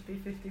think it should be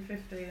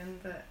 50-50, and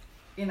that,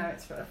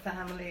 it's for a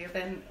family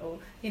event, or,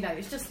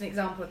 it's just an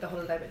example of the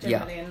holiday, but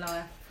generally in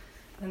life.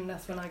 And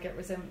that's when I get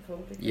resentful,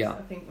 because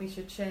I think we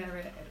should share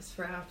it. It's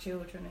for our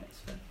children.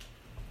 It's for... Do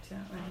you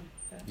know what I mean?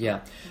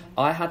 Yeah.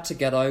 I had to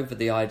get over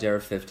the idea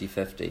of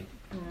 50-50.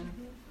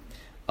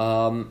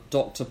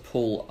 Dr.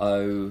 Paul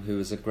O, who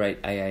was a great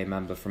AA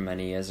member from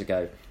many years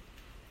ago,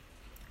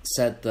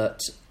 said that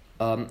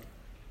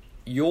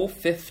your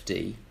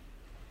 50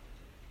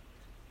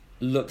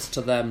 looks to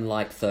them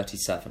like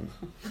 37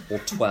 or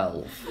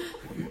 12.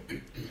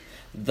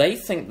 They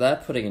think they're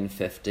putting in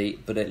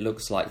 50, but it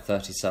looks like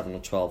 37 or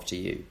 12 to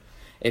you.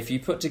 If you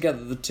put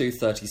together the 2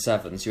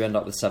 37s, you end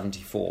up with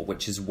 74,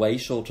 which is way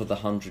short of the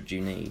 100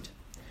 you need.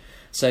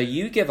 So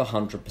you give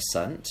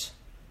 100%,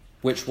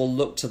 which will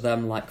look to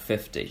them like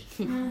 50.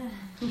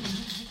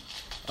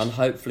 And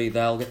hopefully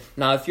they'll get...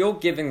 Now, if you're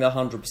giving the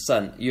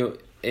 100%, you'll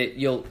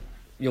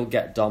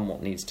get done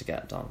what needs to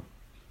get done.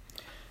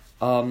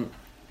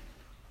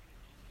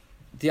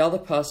 The other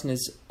person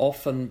is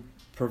often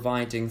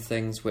providing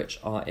things which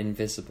are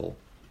invisible.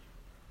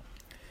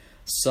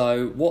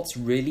 So what's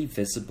really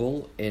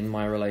visible in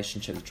my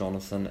relationship with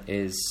Jonathan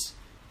is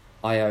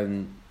I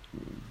own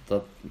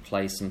the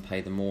place and pay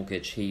the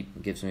mortgage. He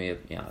gives me a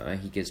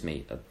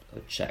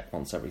check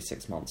once every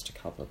 6 months to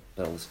cover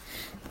bills,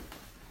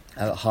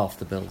 half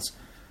the bills.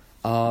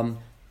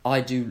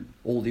 I do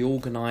all the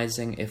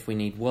organising. If we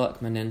need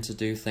workmen in to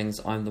do things,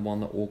 I'm the one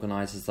that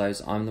organises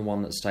those. I'm the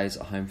one that stays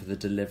at home for the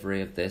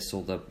delivery of this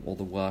or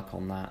the work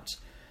on that.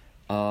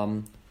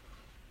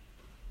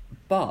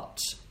 But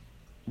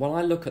when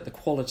I look at the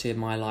quality of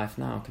my life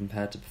now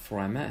compared to before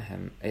I met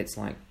him, it's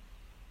like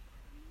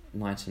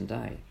night and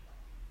day.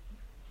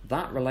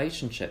 That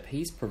relationship,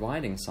 he's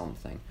providing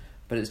something,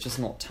 but it's just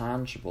not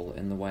tangible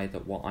in the way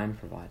that what I'm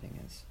providing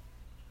is.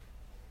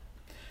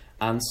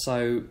 And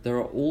so there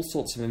are all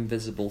sorts of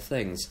invisible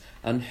things,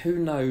 and who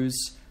knows,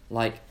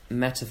 like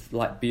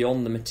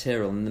beyond the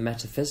material, in the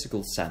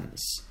metaphysical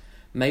sense,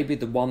 maybe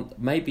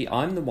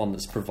I'm the one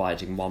that's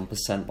providing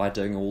 1% by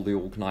doing all the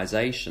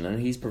organisation,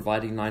 and he's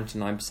providing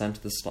 99%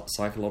 of the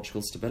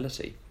psychological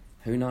stability.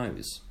 Who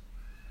knows?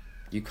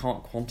 You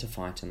can't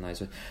quantify it in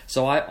those ways.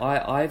 So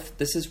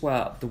this is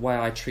where the way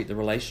I treat the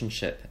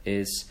relationship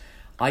is,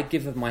 I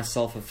give of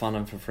myself for fun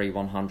and for free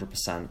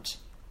 100%.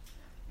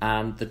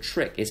 And the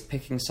trick is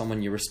picking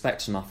someone you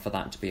respect enough for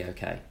that to be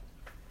okay.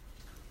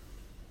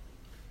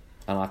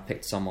 And I've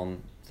picked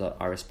someone that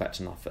I respect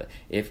enough for.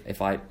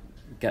 If I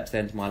get to the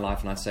end of my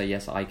life and I say,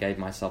 yes, I gave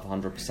myself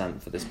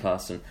 100% for this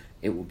person,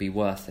 it will be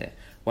worth it.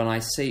 When I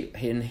see,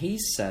 and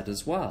he's said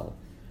as well,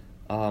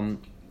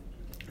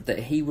 that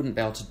he wouldn't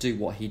be able to do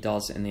what he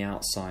does in the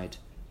outside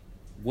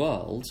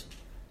world,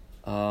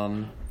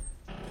 where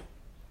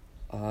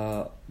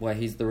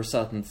there are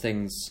certain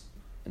things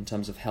in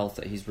terms of health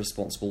that he's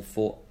responsible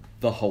for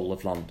the whole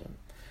of London.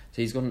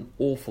 So he's got an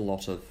awful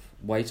lot of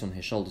weight on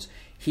his shoulders.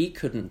 He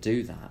couldn't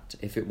do that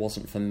if it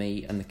wasn't for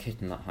me and the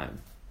kitten at home.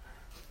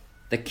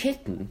 The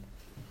kitten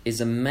is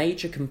a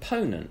major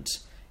component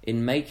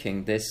in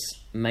making this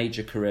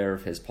major career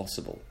of his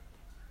possible.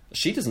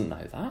 She doesn't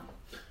know that.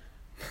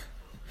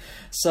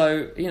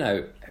 So,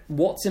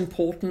 what's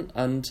important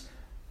and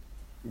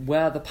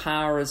where the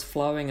power is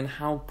flowing and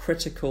how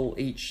critical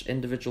each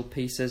individual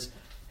piece is,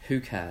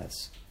 who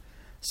cares?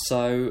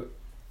 So,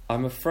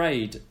 I'm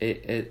afraid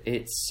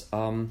it's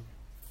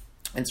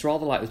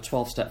rather like with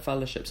 12-step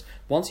fellowships.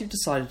 Once you've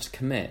decided to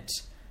commit,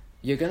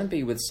 you're going to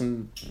be with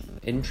some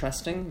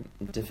interesting,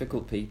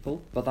 difficult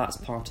people, but that's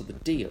part of the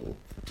deal.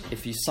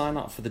 If you sign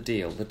up for the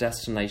deal, the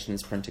destination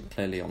is printed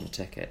clearly on the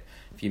ticket.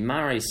 If you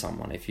marry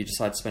someone, if you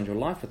decide to spend your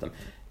life with them,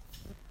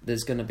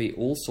 there's going to be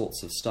all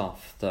sorts of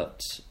stuff that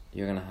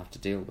you're going to have to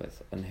deal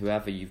with. And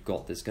whoever you've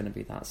got, there's going to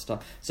be that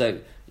stuff. So,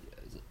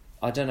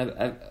 I don't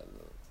know,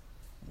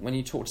 when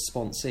you talk to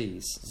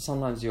sponsees,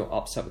 sometimes you're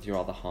upset with your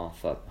other half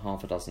for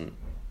half a dozen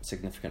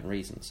significant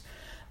reasons.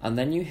 And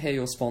then you hear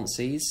your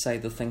sponsees say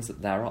the things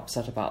that they're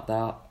upset about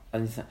there,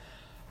 and you think,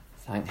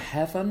 thank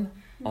heaven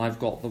I've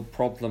got the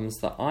problems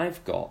that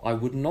I've got. I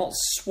would not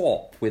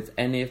swap with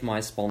any of my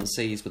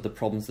sponsees with the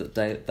problems that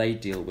they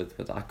deal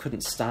with. I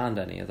couldn't stand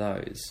any of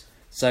those.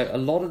 So a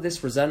lot of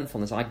this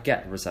resentfulness, I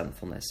get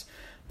resentfulness,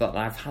 but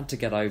I've had to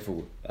get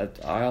over.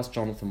 I asked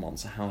Jonathan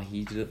once how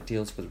he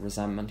deals with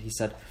resentment. He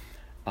said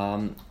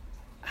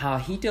how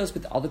he deals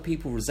with other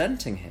people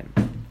resenting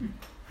him.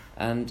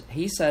 And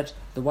he said,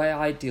 the way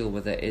I deal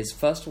with it is,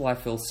 first of all, I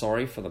feel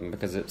sorry for them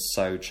because it's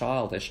so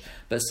childish.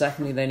 But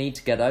secondly, they need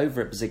to get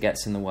over it because it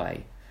gets in the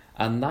way.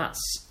 And that's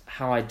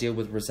how I deal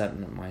with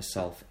resentment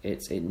myself.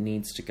 It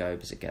needs to go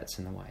because it gets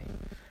in the way.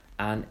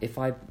 And if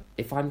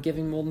I'm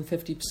giving more than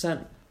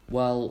 50%,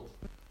 well,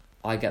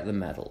 I get the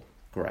medal.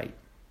 Great.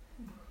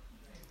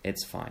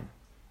 It's fine.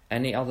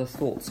 Any other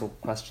thoughts or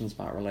questions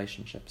about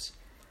relationships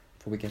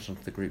before we get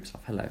onto the group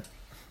stuff? Hello.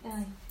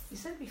 You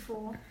said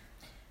before,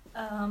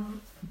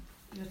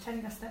 you were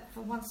telling us that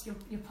for once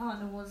your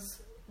partner was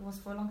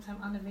for a long time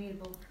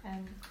unavailable,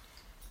 and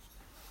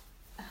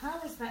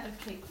how is that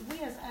okay? We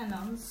as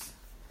Anons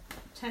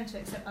tend to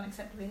accept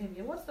unacceptable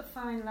behaviour. What's the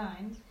fine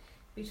line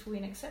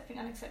between accepting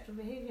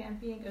unacceptable behaviour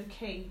and being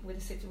okay with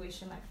a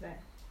situation like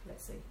that,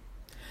 let's say?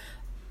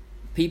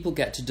 People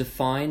get to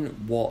define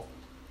what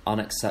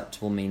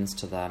unacceptable means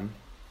to them.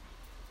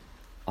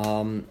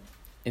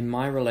 In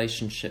my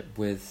relationship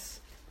with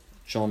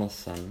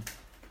Jonathan,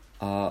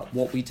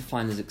 what we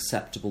define as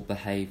acceptable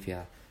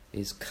behaviour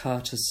is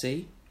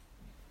courtesy,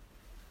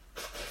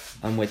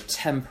 and we're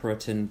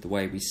temperate in the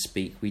way we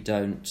speak. We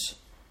don't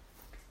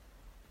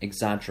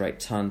exaggerate,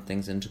 turn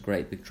things into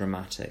great big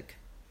dramatic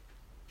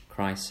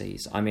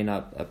crises. I mean,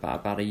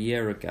 about a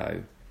year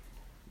ago,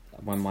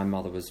 when my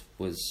mother was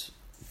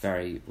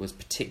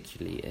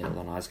particularly ill,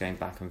 and I was going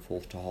back and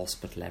forth to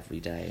hospital every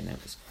day, and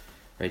it was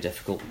very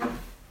difficult.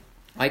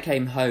 I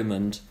came home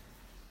and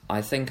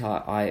I think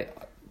I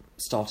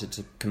started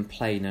to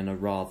complain in a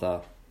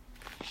rather...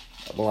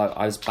 Well,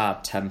 I was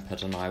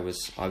bad-tempered, and I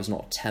was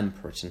not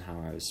temperate in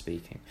how I was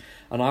speaking.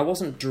 And I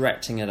wasn't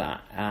directing it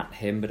at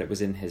him, but it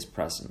was in his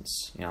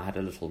presence. I had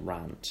a little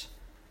rant.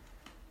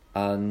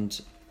 And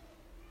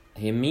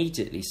he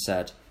immediately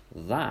said,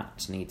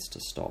 that needs to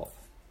stop.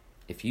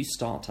 If you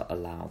start to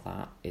allow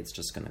that, it's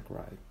just going to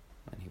grow.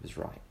 And he was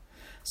right.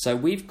 So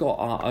we've got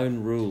our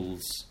own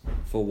rules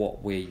for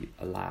what we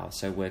allow.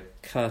 So we're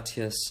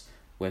courteous,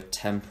 we're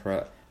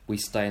temperate, we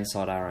stay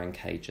inside our own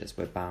cages,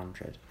 we're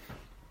boundaried.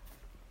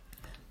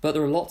 But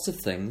there are lots of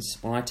things,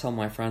 when I tell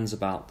my friends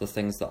about the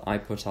things that I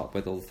put up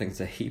with or the things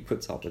that he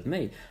puts up with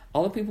me,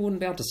 other people wouldn't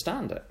be able to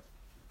stand it.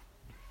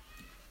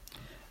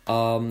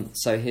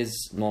 So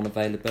his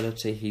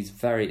non-availability,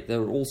 there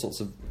are all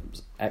sorts of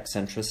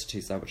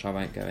eccentricities there which I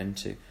won't go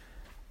into.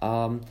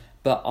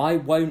 But I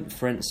won't,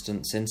 for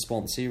instance, in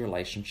sponsee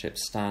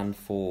relationships, stand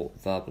for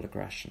verbal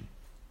aggression.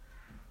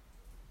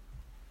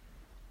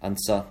 And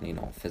certainly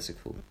not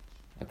physical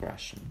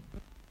aggression.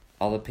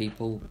 Other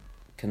people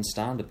can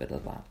stand a bit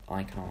of that.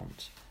 I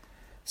can't.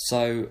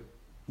 So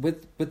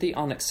with the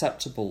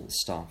unacceptable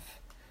stuff,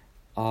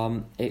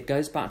 it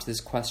goes back to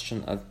this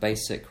question of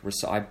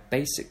I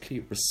basically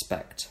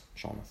respect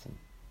Jonathan.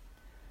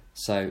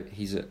 So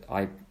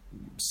I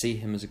see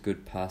him as a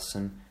good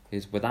person.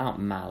 He's without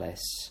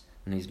malice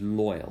and he's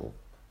loyal.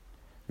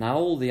 Now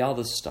all the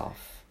other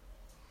stuff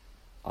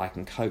I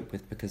can cope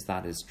with because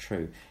that is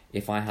true.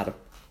 If I had a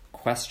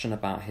question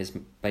about his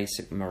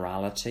basic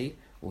morality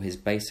or his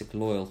basic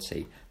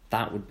loyalty,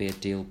 that would be a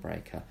deal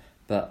breaker.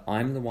 But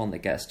I'm the one that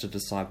gets to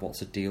decide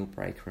what's a deal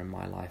breaker in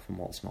my life and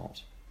what's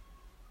not.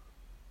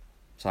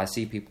 So I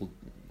see people,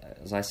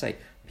 as I say,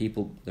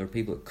 there are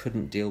people that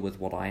couldn't deal with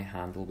what I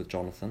handle with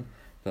Jonathan,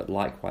 but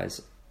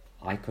likewise,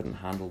 I couldn't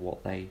handle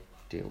what they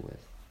deal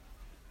with.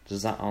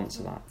 Does that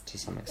answer that to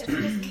some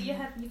extent? You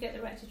get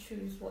the right to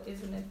choose what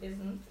is and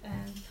isn't,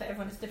 and for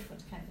everyone it's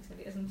different, kind of.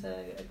 There isn't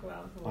a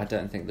ground rule. I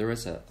don't think there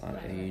is a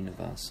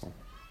universal.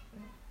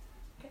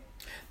 Okay.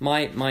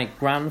 My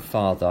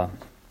grandfather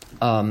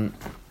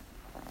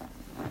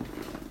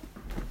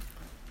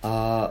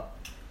my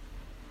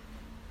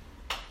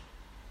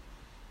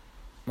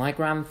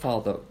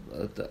grandfather,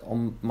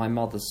 on my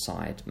mother's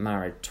side,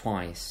 married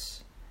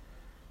twice,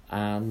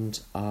 and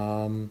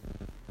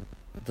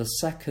the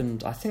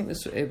second, I think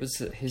it was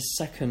his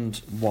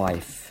second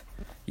wife,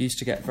 used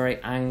to get very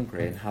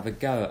angry and have a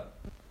go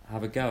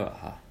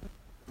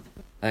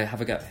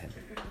at him,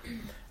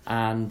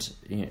 and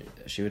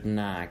she would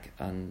nag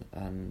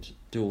and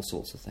do all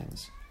sorts of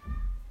things,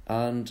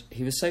 and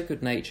he was so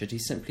good-natured he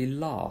simply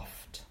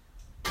laughed.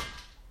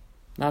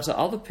 Now, to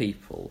other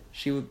people,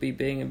 she would be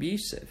being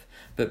abusive,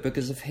 but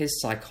because of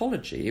his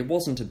psychology, it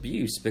wasn't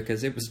abuse,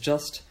 because it was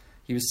just,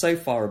 he was so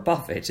far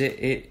above it,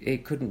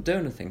 it couldn't do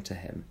anything to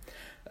him.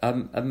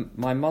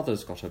 My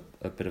mother's got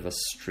a bit of a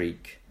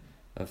streak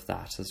of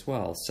that as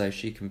well, so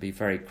she can be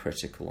very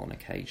critical on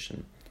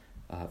occasion,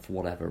 for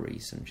whatever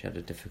reason. She had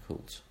a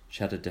difficult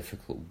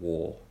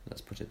war,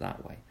 let's put it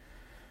that way,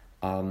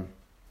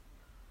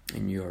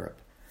 in Europe,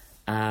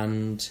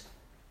 and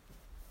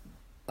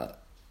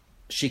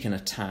she can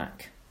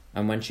attack,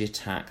 and when she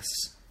attacks,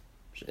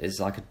 it's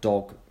like a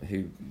dog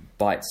who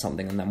bites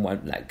something and then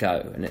won't let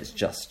go, and it's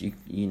just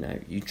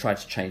you try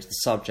to change the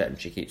subject and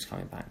she keeps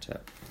coming back to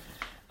it.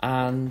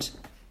 And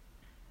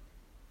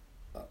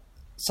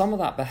some of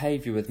that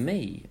behaviour with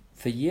me,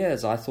 for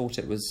years I thought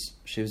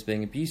she was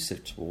being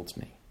abusive towards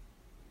me.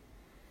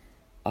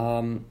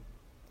 And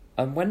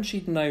when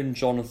she'd known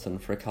Jonathan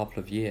for a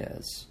couple of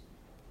years,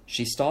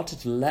 she started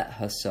to let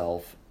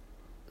herself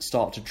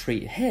start to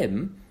treat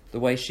him the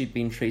way she'd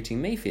been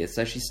treating me for years.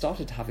 So she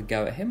started to have a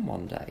go at him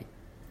one day.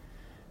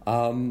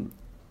 And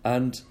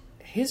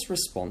his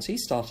response, he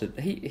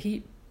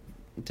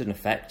didn't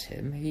affect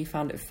him. He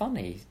found it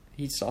funny.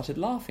 He started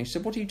laughing. She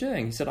said, "What are you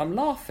doing?" He said, "I'm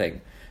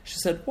laughing." She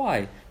said,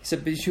 "Why?" He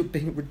said, "Because you're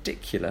being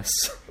ridiculous."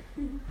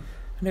 And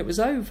it was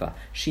over.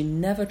 She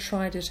never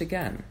tried it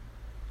again.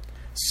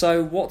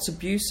 So what's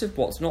abusive?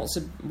 What's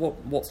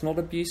not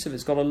abusive?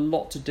 It's got a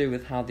lot to do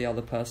with how the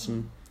other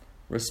person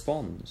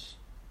responds.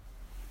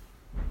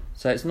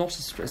 So it's not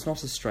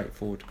a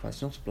straightforward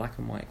question. It's not a black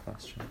and white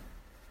question.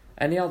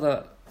 Any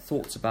other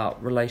thoughts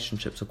about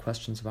relationships or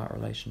questions about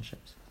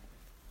relationships?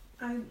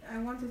 I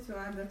wanted to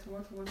add that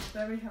what was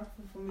very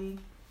helpful for me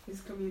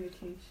is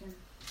communication.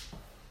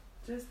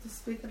 Just to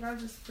speak about,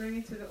 just bring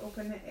it to the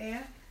open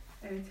air,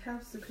 and it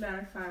helps to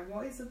clarify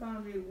what is the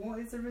boundary, what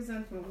is the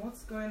resentment,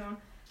 what's going on.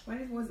 When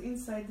it was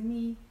inside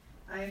me,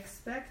 I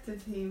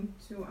expected him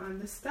to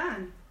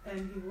understand,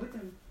 and he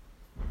wouldn't.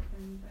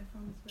 And I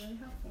found it very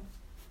helpful.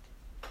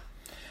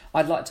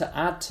 I'd like to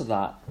add to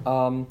that.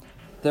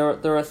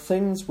 There are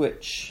things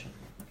which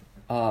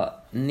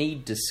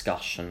need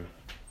discussion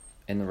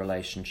in the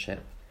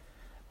relationship,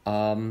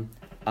 and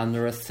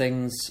there are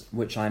things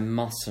which I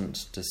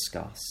mustn't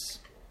discuss.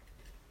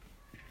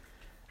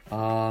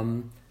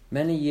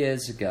 Many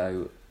years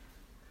ago,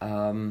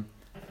 I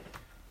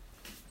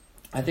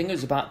think it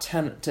was about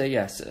 10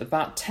 years,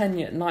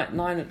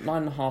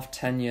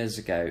 9.5 years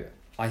ago,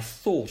 I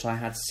thought I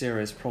had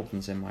serious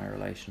problems in my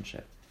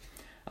relationship.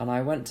 And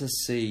I went to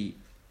see,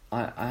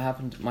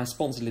 my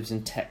sponsor lives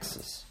in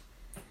Texas.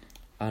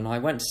 And I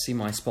went to see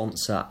my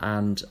sponsor,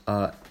 and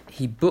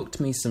he booked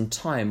me some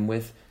time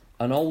with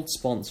an old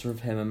sponsor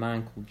of him, a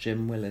man called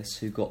Jim Willis,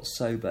 who got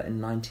sober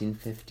in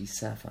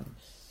 1957.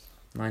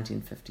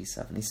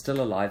 1957. He's still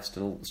alive,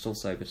 still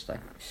sober today.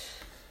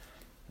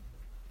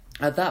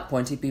 At that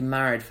point, he'd been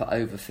married for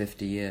over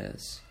 50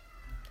 years.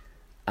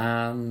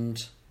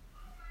 And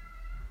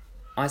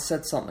I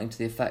said something to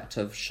the effect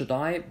of, should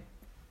I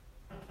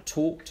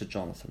talk to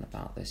Jonathan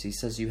about this? He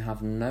says, you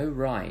have no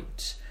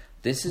right.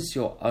 This is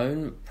your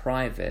own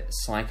private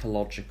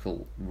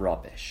psychological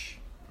rubbish.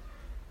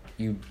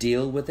 You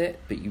deal with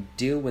it, but you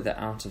deal with it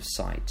out of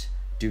sight.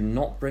 Do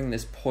not bring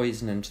this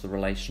poison into the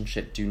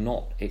relationship. Do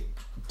not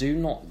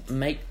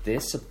make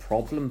this a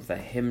problem for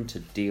him to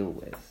deal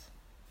with.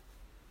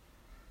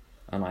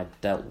 And I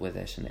dealt with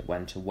it, and it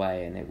went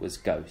away, and it was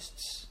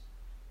ghosts.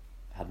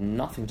 It had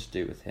nothing to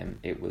do with him.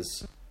 It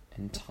was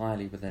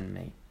entirely within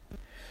me.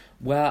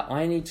 Where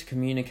I need to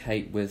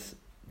communicate with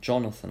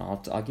Jonathan,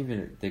 I'll give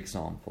you the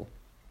example,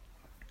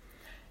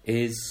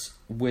 is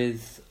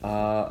with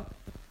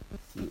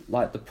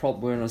like the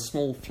problem. We're in a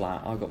small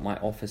flat. I've got my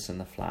office in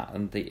the flat,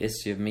 and the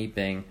issue of me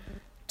being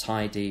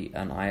tidy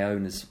and I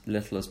own as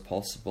little as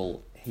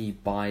possible. He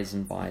buys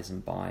and buys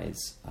and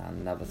buys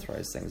and never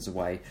throws things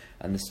away,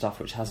 and the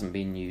stuff which hasn't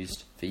been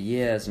used for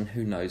years, and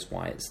who knows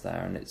why it's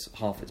there, and it's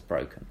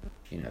broken.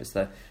 It's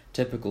the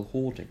typical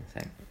hoarding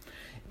thing.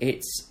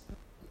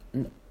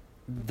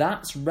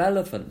 That's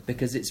relevant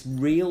because it's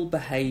real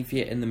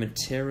behaviour in the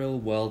material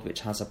world which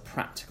has a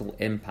practical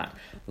impact.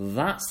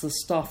 That's the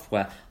stuff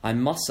where I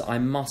must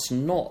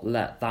not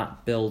let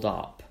that build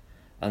up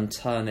and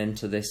turn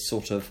into this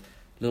sort of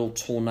little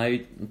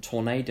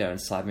tornado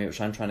inside me,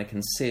 which I'm trying to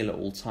conceal at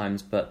all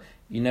times. But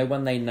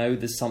when they know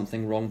there's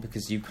something wrong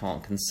because you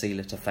can't conceal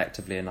it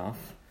effectively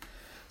enough.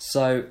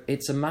 So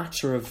it's a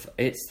matter of,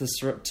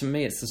 to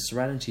me it's the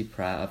serenity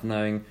prayer of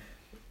knowing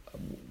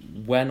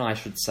when I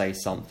should say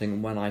something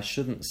and when I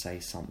shouldn't say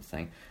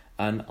something.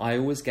 And I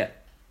always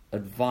get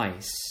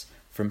advice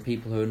from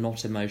people who are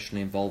not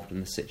emotionally involved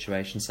in the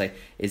situation. Say,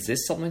 is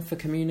this something for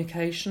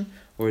communication,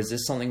 or is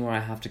this something where I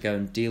have to go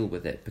and deal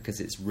with it because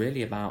it's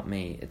really about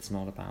me, it's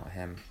not about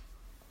him?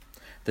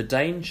 The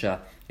danger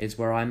is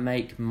where I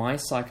make my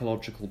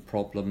psychological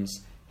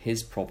problems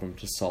his problem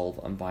to solve,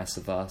 and vice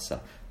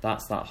versa.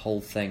 That's that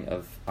whole thing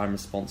of I'm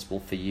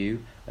responsible for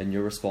you and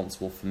you're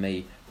responsible for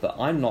me, but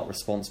I'm not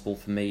responsible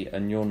for me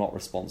and you're not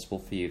responsible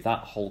for you. That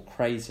whole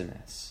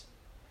craziness.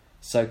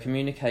 So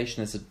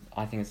communication is,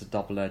 I think, is a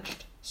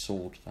double-edged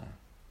sword there.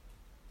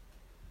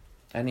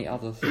 Any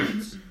other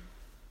thoughts?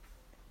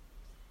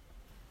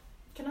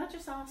 Can I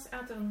just ask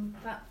Adam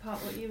that part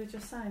what you were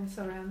just saying?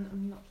 Sorry,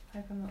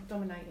 hope I'm not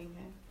dominating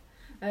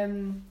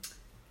here.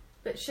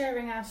 But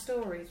sharing our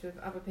stories with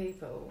other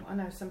people, I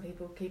know some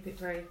people keep it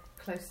very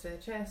close to their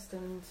chest,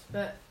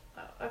 but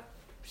I've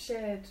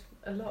shared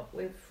a lot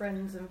with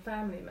friends and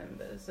family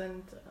members,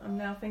 and I'm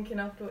now thinking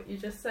after what you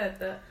just said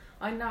that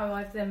I know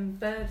I've then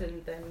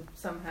burdened them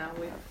somehow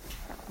with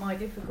my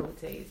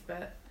difficulties,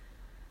 but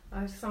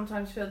I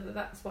sometimes feel that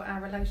that's what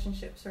our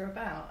relationships are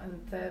about,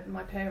 and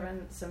my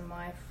parents and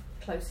my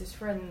closest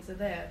friends are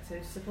there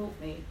to support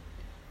me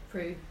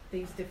through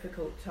these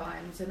difficult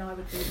times, and I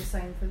would do the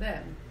same for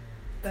them.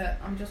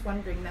 But I'm just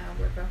wondering now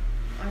whether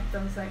I've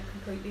done something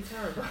completely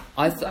terrible.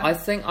 I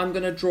think I'm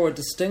going to draw a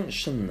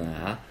distinction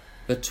there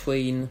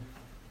between...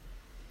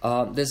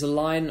 there's a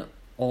line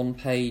on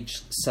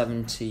page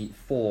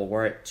 74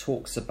 where it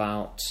talks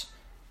about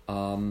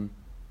not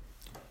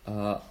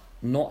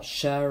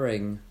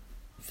sharing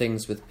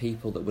things with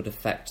people that would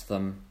affect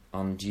them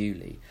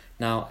unduly.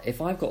 Now, if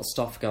I've got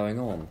stuff going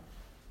on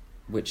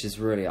which is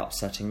really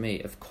upsetting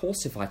me, of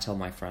course if I tell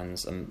my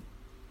friends and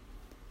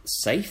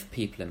safe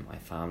people in my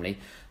family,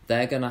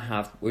 they're going to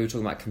have, we were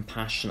talking about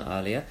compassion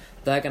earlier,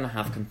 they're going to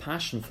have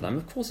compassion for them.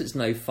 Of course it's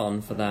no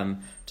fun for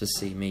them to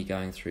see me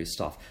going through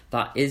stuff.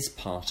 That is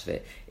part of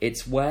it.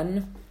 It's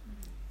when,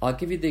 I'll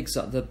give you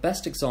the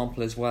best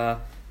example is where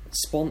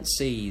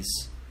sponsees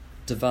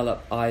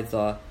develop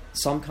either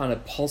some kind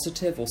of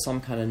positive or some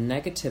kind of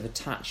negative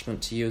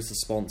attachment to you as a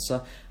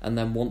sponsor and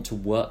then want to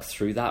work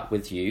through that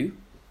with you.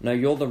 No,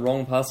 you're the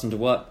wrong person to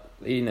work,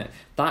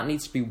 that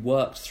needs to be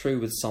worked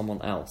through with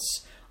someone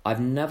else. I've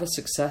never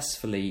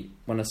successfully,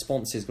 when a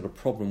sponsor's got a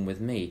problem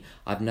with me,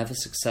 I've never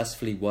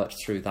successfully worked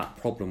through that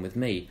problem with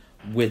me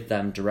with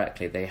them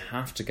directly. They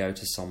have to go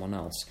to someone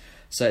else.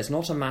 So it's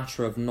not a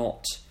matter of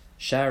not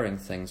sharing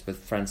things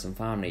with friends and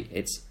family.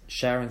 It's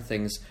sharing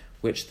things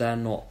which they're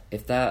not,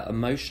 if they're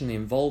emotionally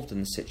involved in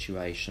the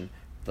situation,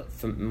 that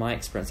from my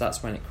experience,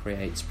 that's when it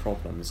creates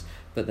problems.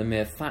 But the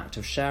mere fact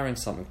of sharing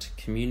something to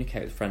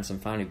communicate with friends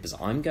and family because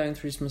I'm going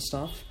through some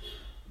stuff,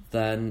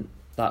 then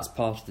that's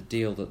part of the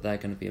deal that they're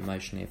going to be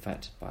emotionally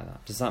affected by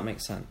that. Does that make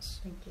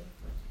sense? Thank you.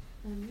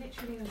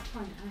 Literally on the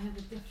point, I have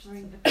a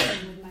differing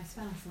opinion with my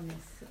spouse on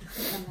this.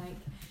 And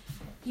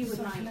he would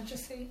Can I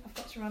just say, I've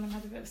got to run and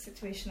had a bit of a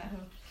situation at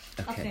home.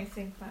 Okay. I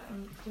think that,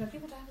 would I be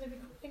able to have the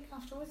recording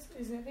afterwards?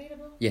 Is it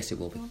available? Yes, it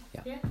will be.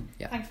 Yeah.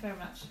 Yeah? Thanks very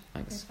much.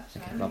 Thanks.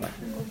 Okay, Okay, bye-bye.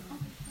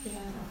 Yeah,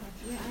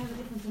 I have a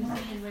different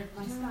opinion with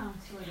my spouse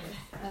with it.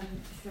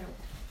 So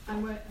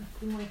I've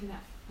been working out,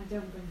 I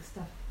don't bring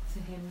stuff to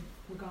him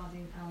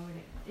regarding our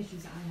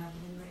issues that I have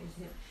within the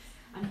relationship,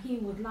 and he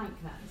would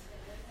like that.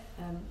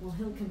 Well,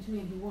 he'll come to me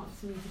and he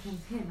wants me to come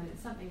to him, and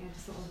it's something I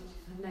just sort of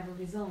have never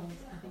resolved.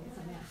 I think it's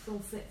something that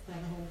still sits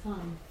there the whole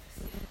time.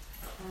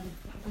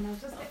 And I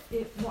was just,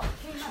 what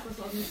came up was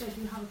sort of, you said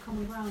you have a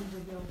common ground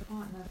with your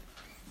partner,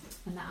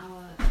 and that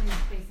our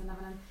space and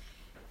another.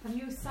 Have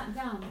you sat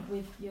down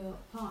with your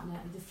partner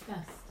and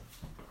discussed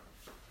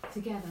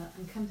together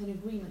and come to an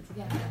agreement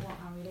together what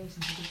our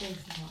relationship is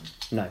based upon?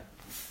 No.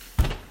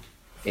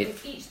 So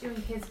it's each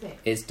doing his bit.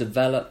 It's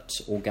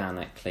developed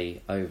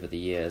organically over the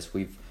years.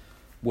 We've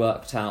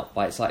worked out,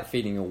 it's like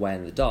feeling your way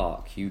in the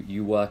dark.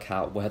 You work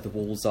out where the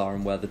walls are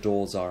and where the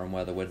doors are and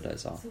where the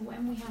windows are. So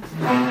when we have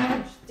a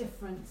huge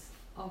difference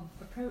of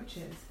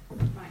approaches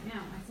right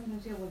now, I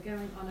sometimes feel we're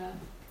going on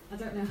I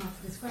don't know how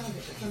to describe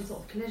it, but some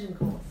sort of collision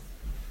course.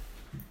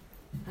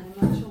 And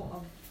I'm not sure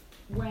of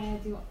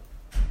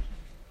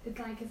it's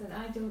like I said,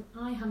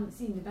 I haven't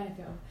seen the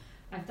benefit of,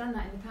 I've done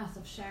that in the past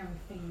of sharing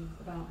things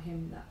about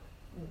him that,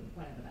 or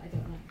whatever, that I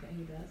don't like that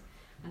he does,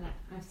 and I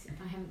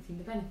haven't seen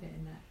the benefit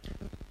in that.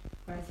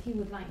 Whereas he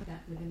would like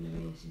that within the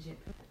relationship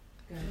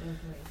going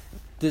both ways.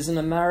 There's an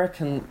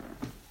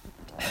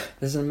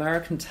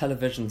American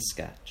television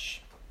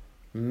sketch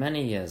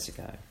many years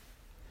ago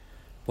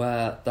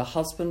where the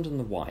husband and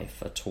the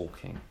wife are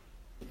talking,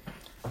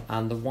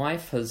 and the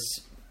wife has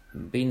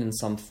been in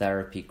some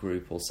therapy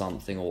group or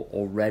something,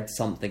 or read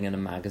something in a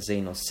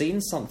magazine or seen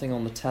something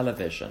on the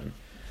television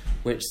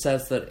which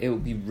says that it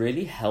would be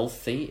really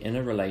healthy in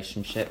a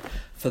relationship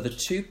for the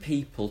two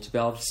people to be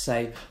able to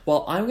say,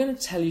 well, I'm going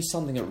to tell you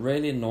something that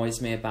really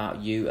annoys me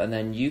about you, and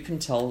then you can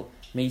tell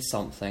me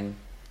something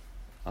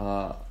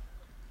that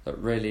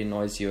really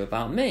annoys you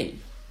about me,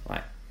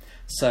 right?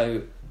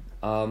 So,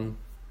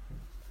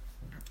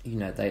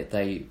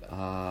 they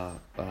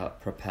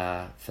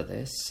prepare for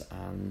this,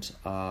 and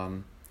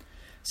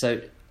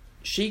so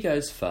she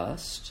goes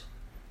first,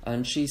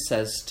 and she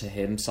says to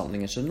him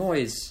something that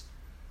annoys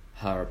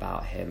her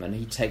about him, and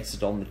he takes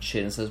it on the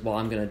chin and says, well,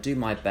 I'm going to do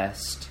my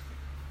best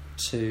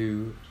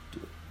to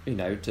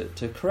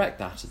correct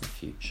that in the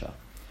future.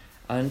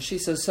 And she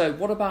says, so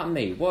what about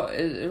me?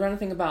 Is there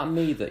anything about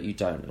me that you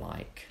don't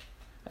like?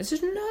 I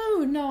said,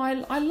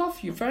 no, I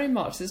love you very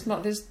much. There's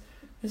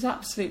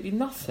absolutely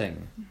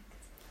nothing.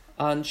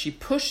 And she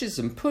pushes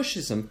and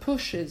pushes and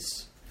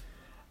pushes.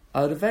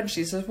 And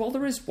eventually says, well,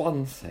 there is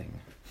one thing.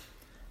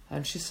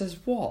 And she says,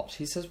 what?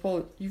 He says,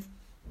 well, you've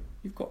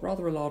got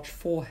rather a large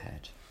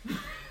forehead.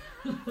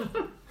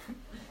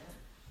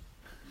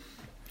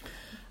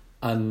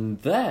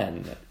 And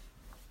then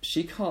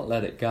she can't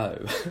let it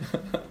go.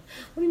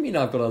 What do you mean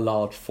I've got a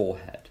large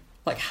forehead?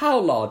 Like, how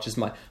large is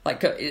my...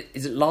 Like,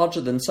 is it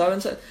larger than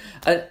so-and-so?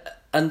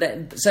 And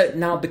then, so it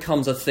now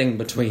becomes a thing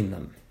between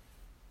them.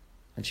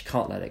 And she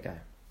can't let it go.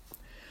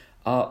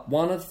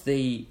 One of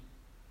the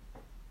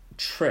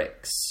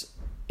tricks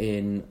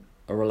in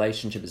a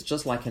relationship is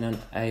just like in an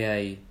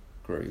AA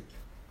group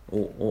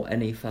or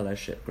any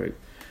fellowship group.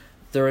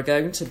 There are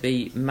going to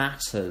be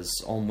matters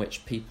on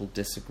which people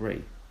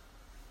disagree.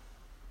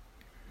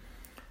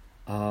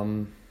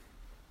 There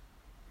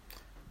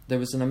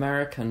was an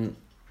American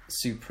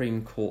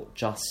Supreme Court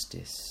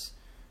justice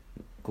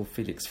called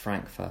Felix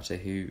Frankfurter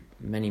who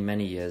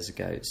many years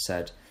ago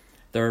said,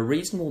 there are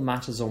reasonable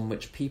matters on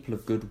which people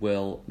of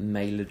goodwill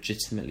may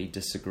legitimately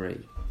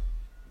disagree.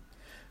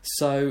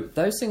 So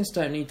those things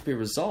don't need to be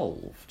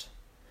resolved.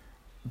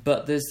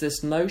 But there's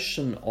this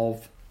notion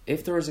of,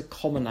 if there is a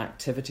common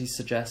activity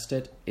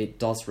suggested, it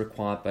does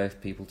require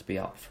both people to be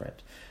up for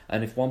it.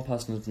 And if one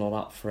person is not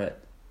up for it,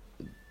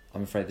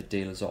 I'm afraid the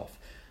deal is off.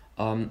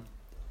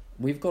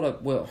 We've got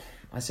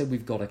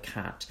a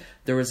cat.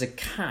 There is a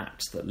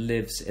cat that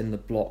lives in the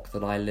block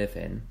that I live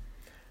in.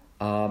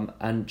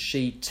 And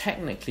she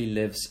technically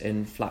lives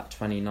in flat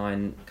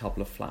 29, a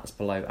couple of flats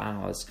below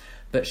ours.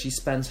 But she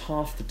spends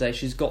half the day,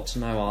 she's got to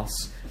know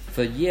us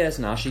for years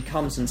now. She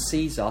comes and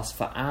sees us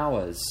for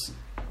hours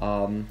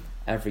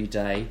every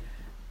day.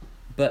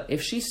 But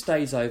if she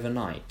stays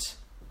overnight,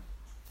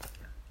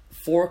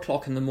 4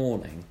 o'clock in the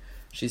morning,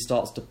 she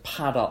starts to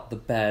pad up the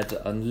bed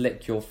and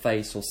lick your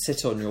face or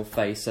sit on your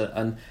face,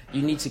 and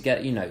you need to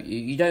get,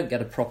 you don't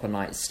get a proper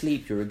night's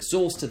sleep, you're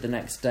exhausted the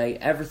next day,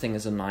 everything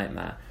is a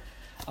nightmare.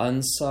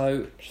 And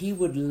so he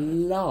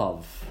wouldn't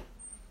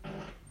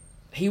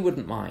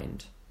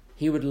mind.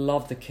 He would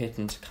love the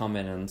kitten to come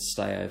in and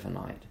stay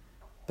overnight.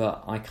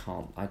 But I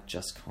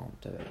just can't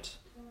do it.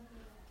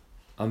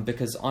 And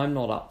because I'm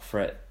not up for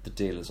it, the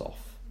deal is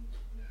off.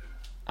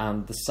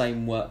 And the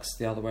same works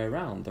the other way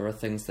around. There are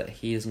things that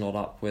he is not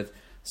up with.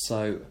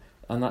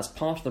 And that's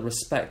part of the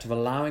respect of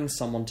allowing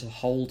someone to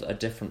hold a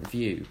different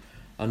view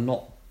and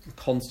not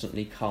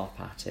constantly carp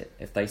at it.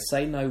 If they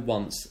say no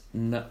once,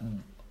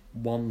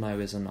 one no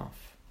is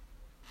enough.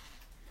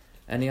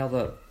 Any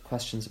other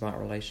questions about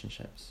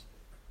relationships?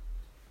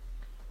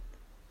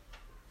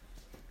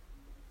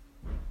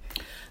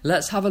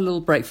 Let's have a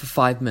little break for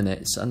 5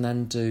 minutes and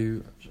then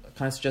can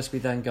I suggest we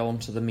then go on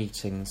to the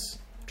meetings,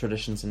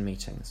 traditions and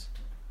meetings?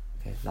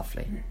 Okay,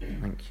 lovely.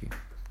 Thank you.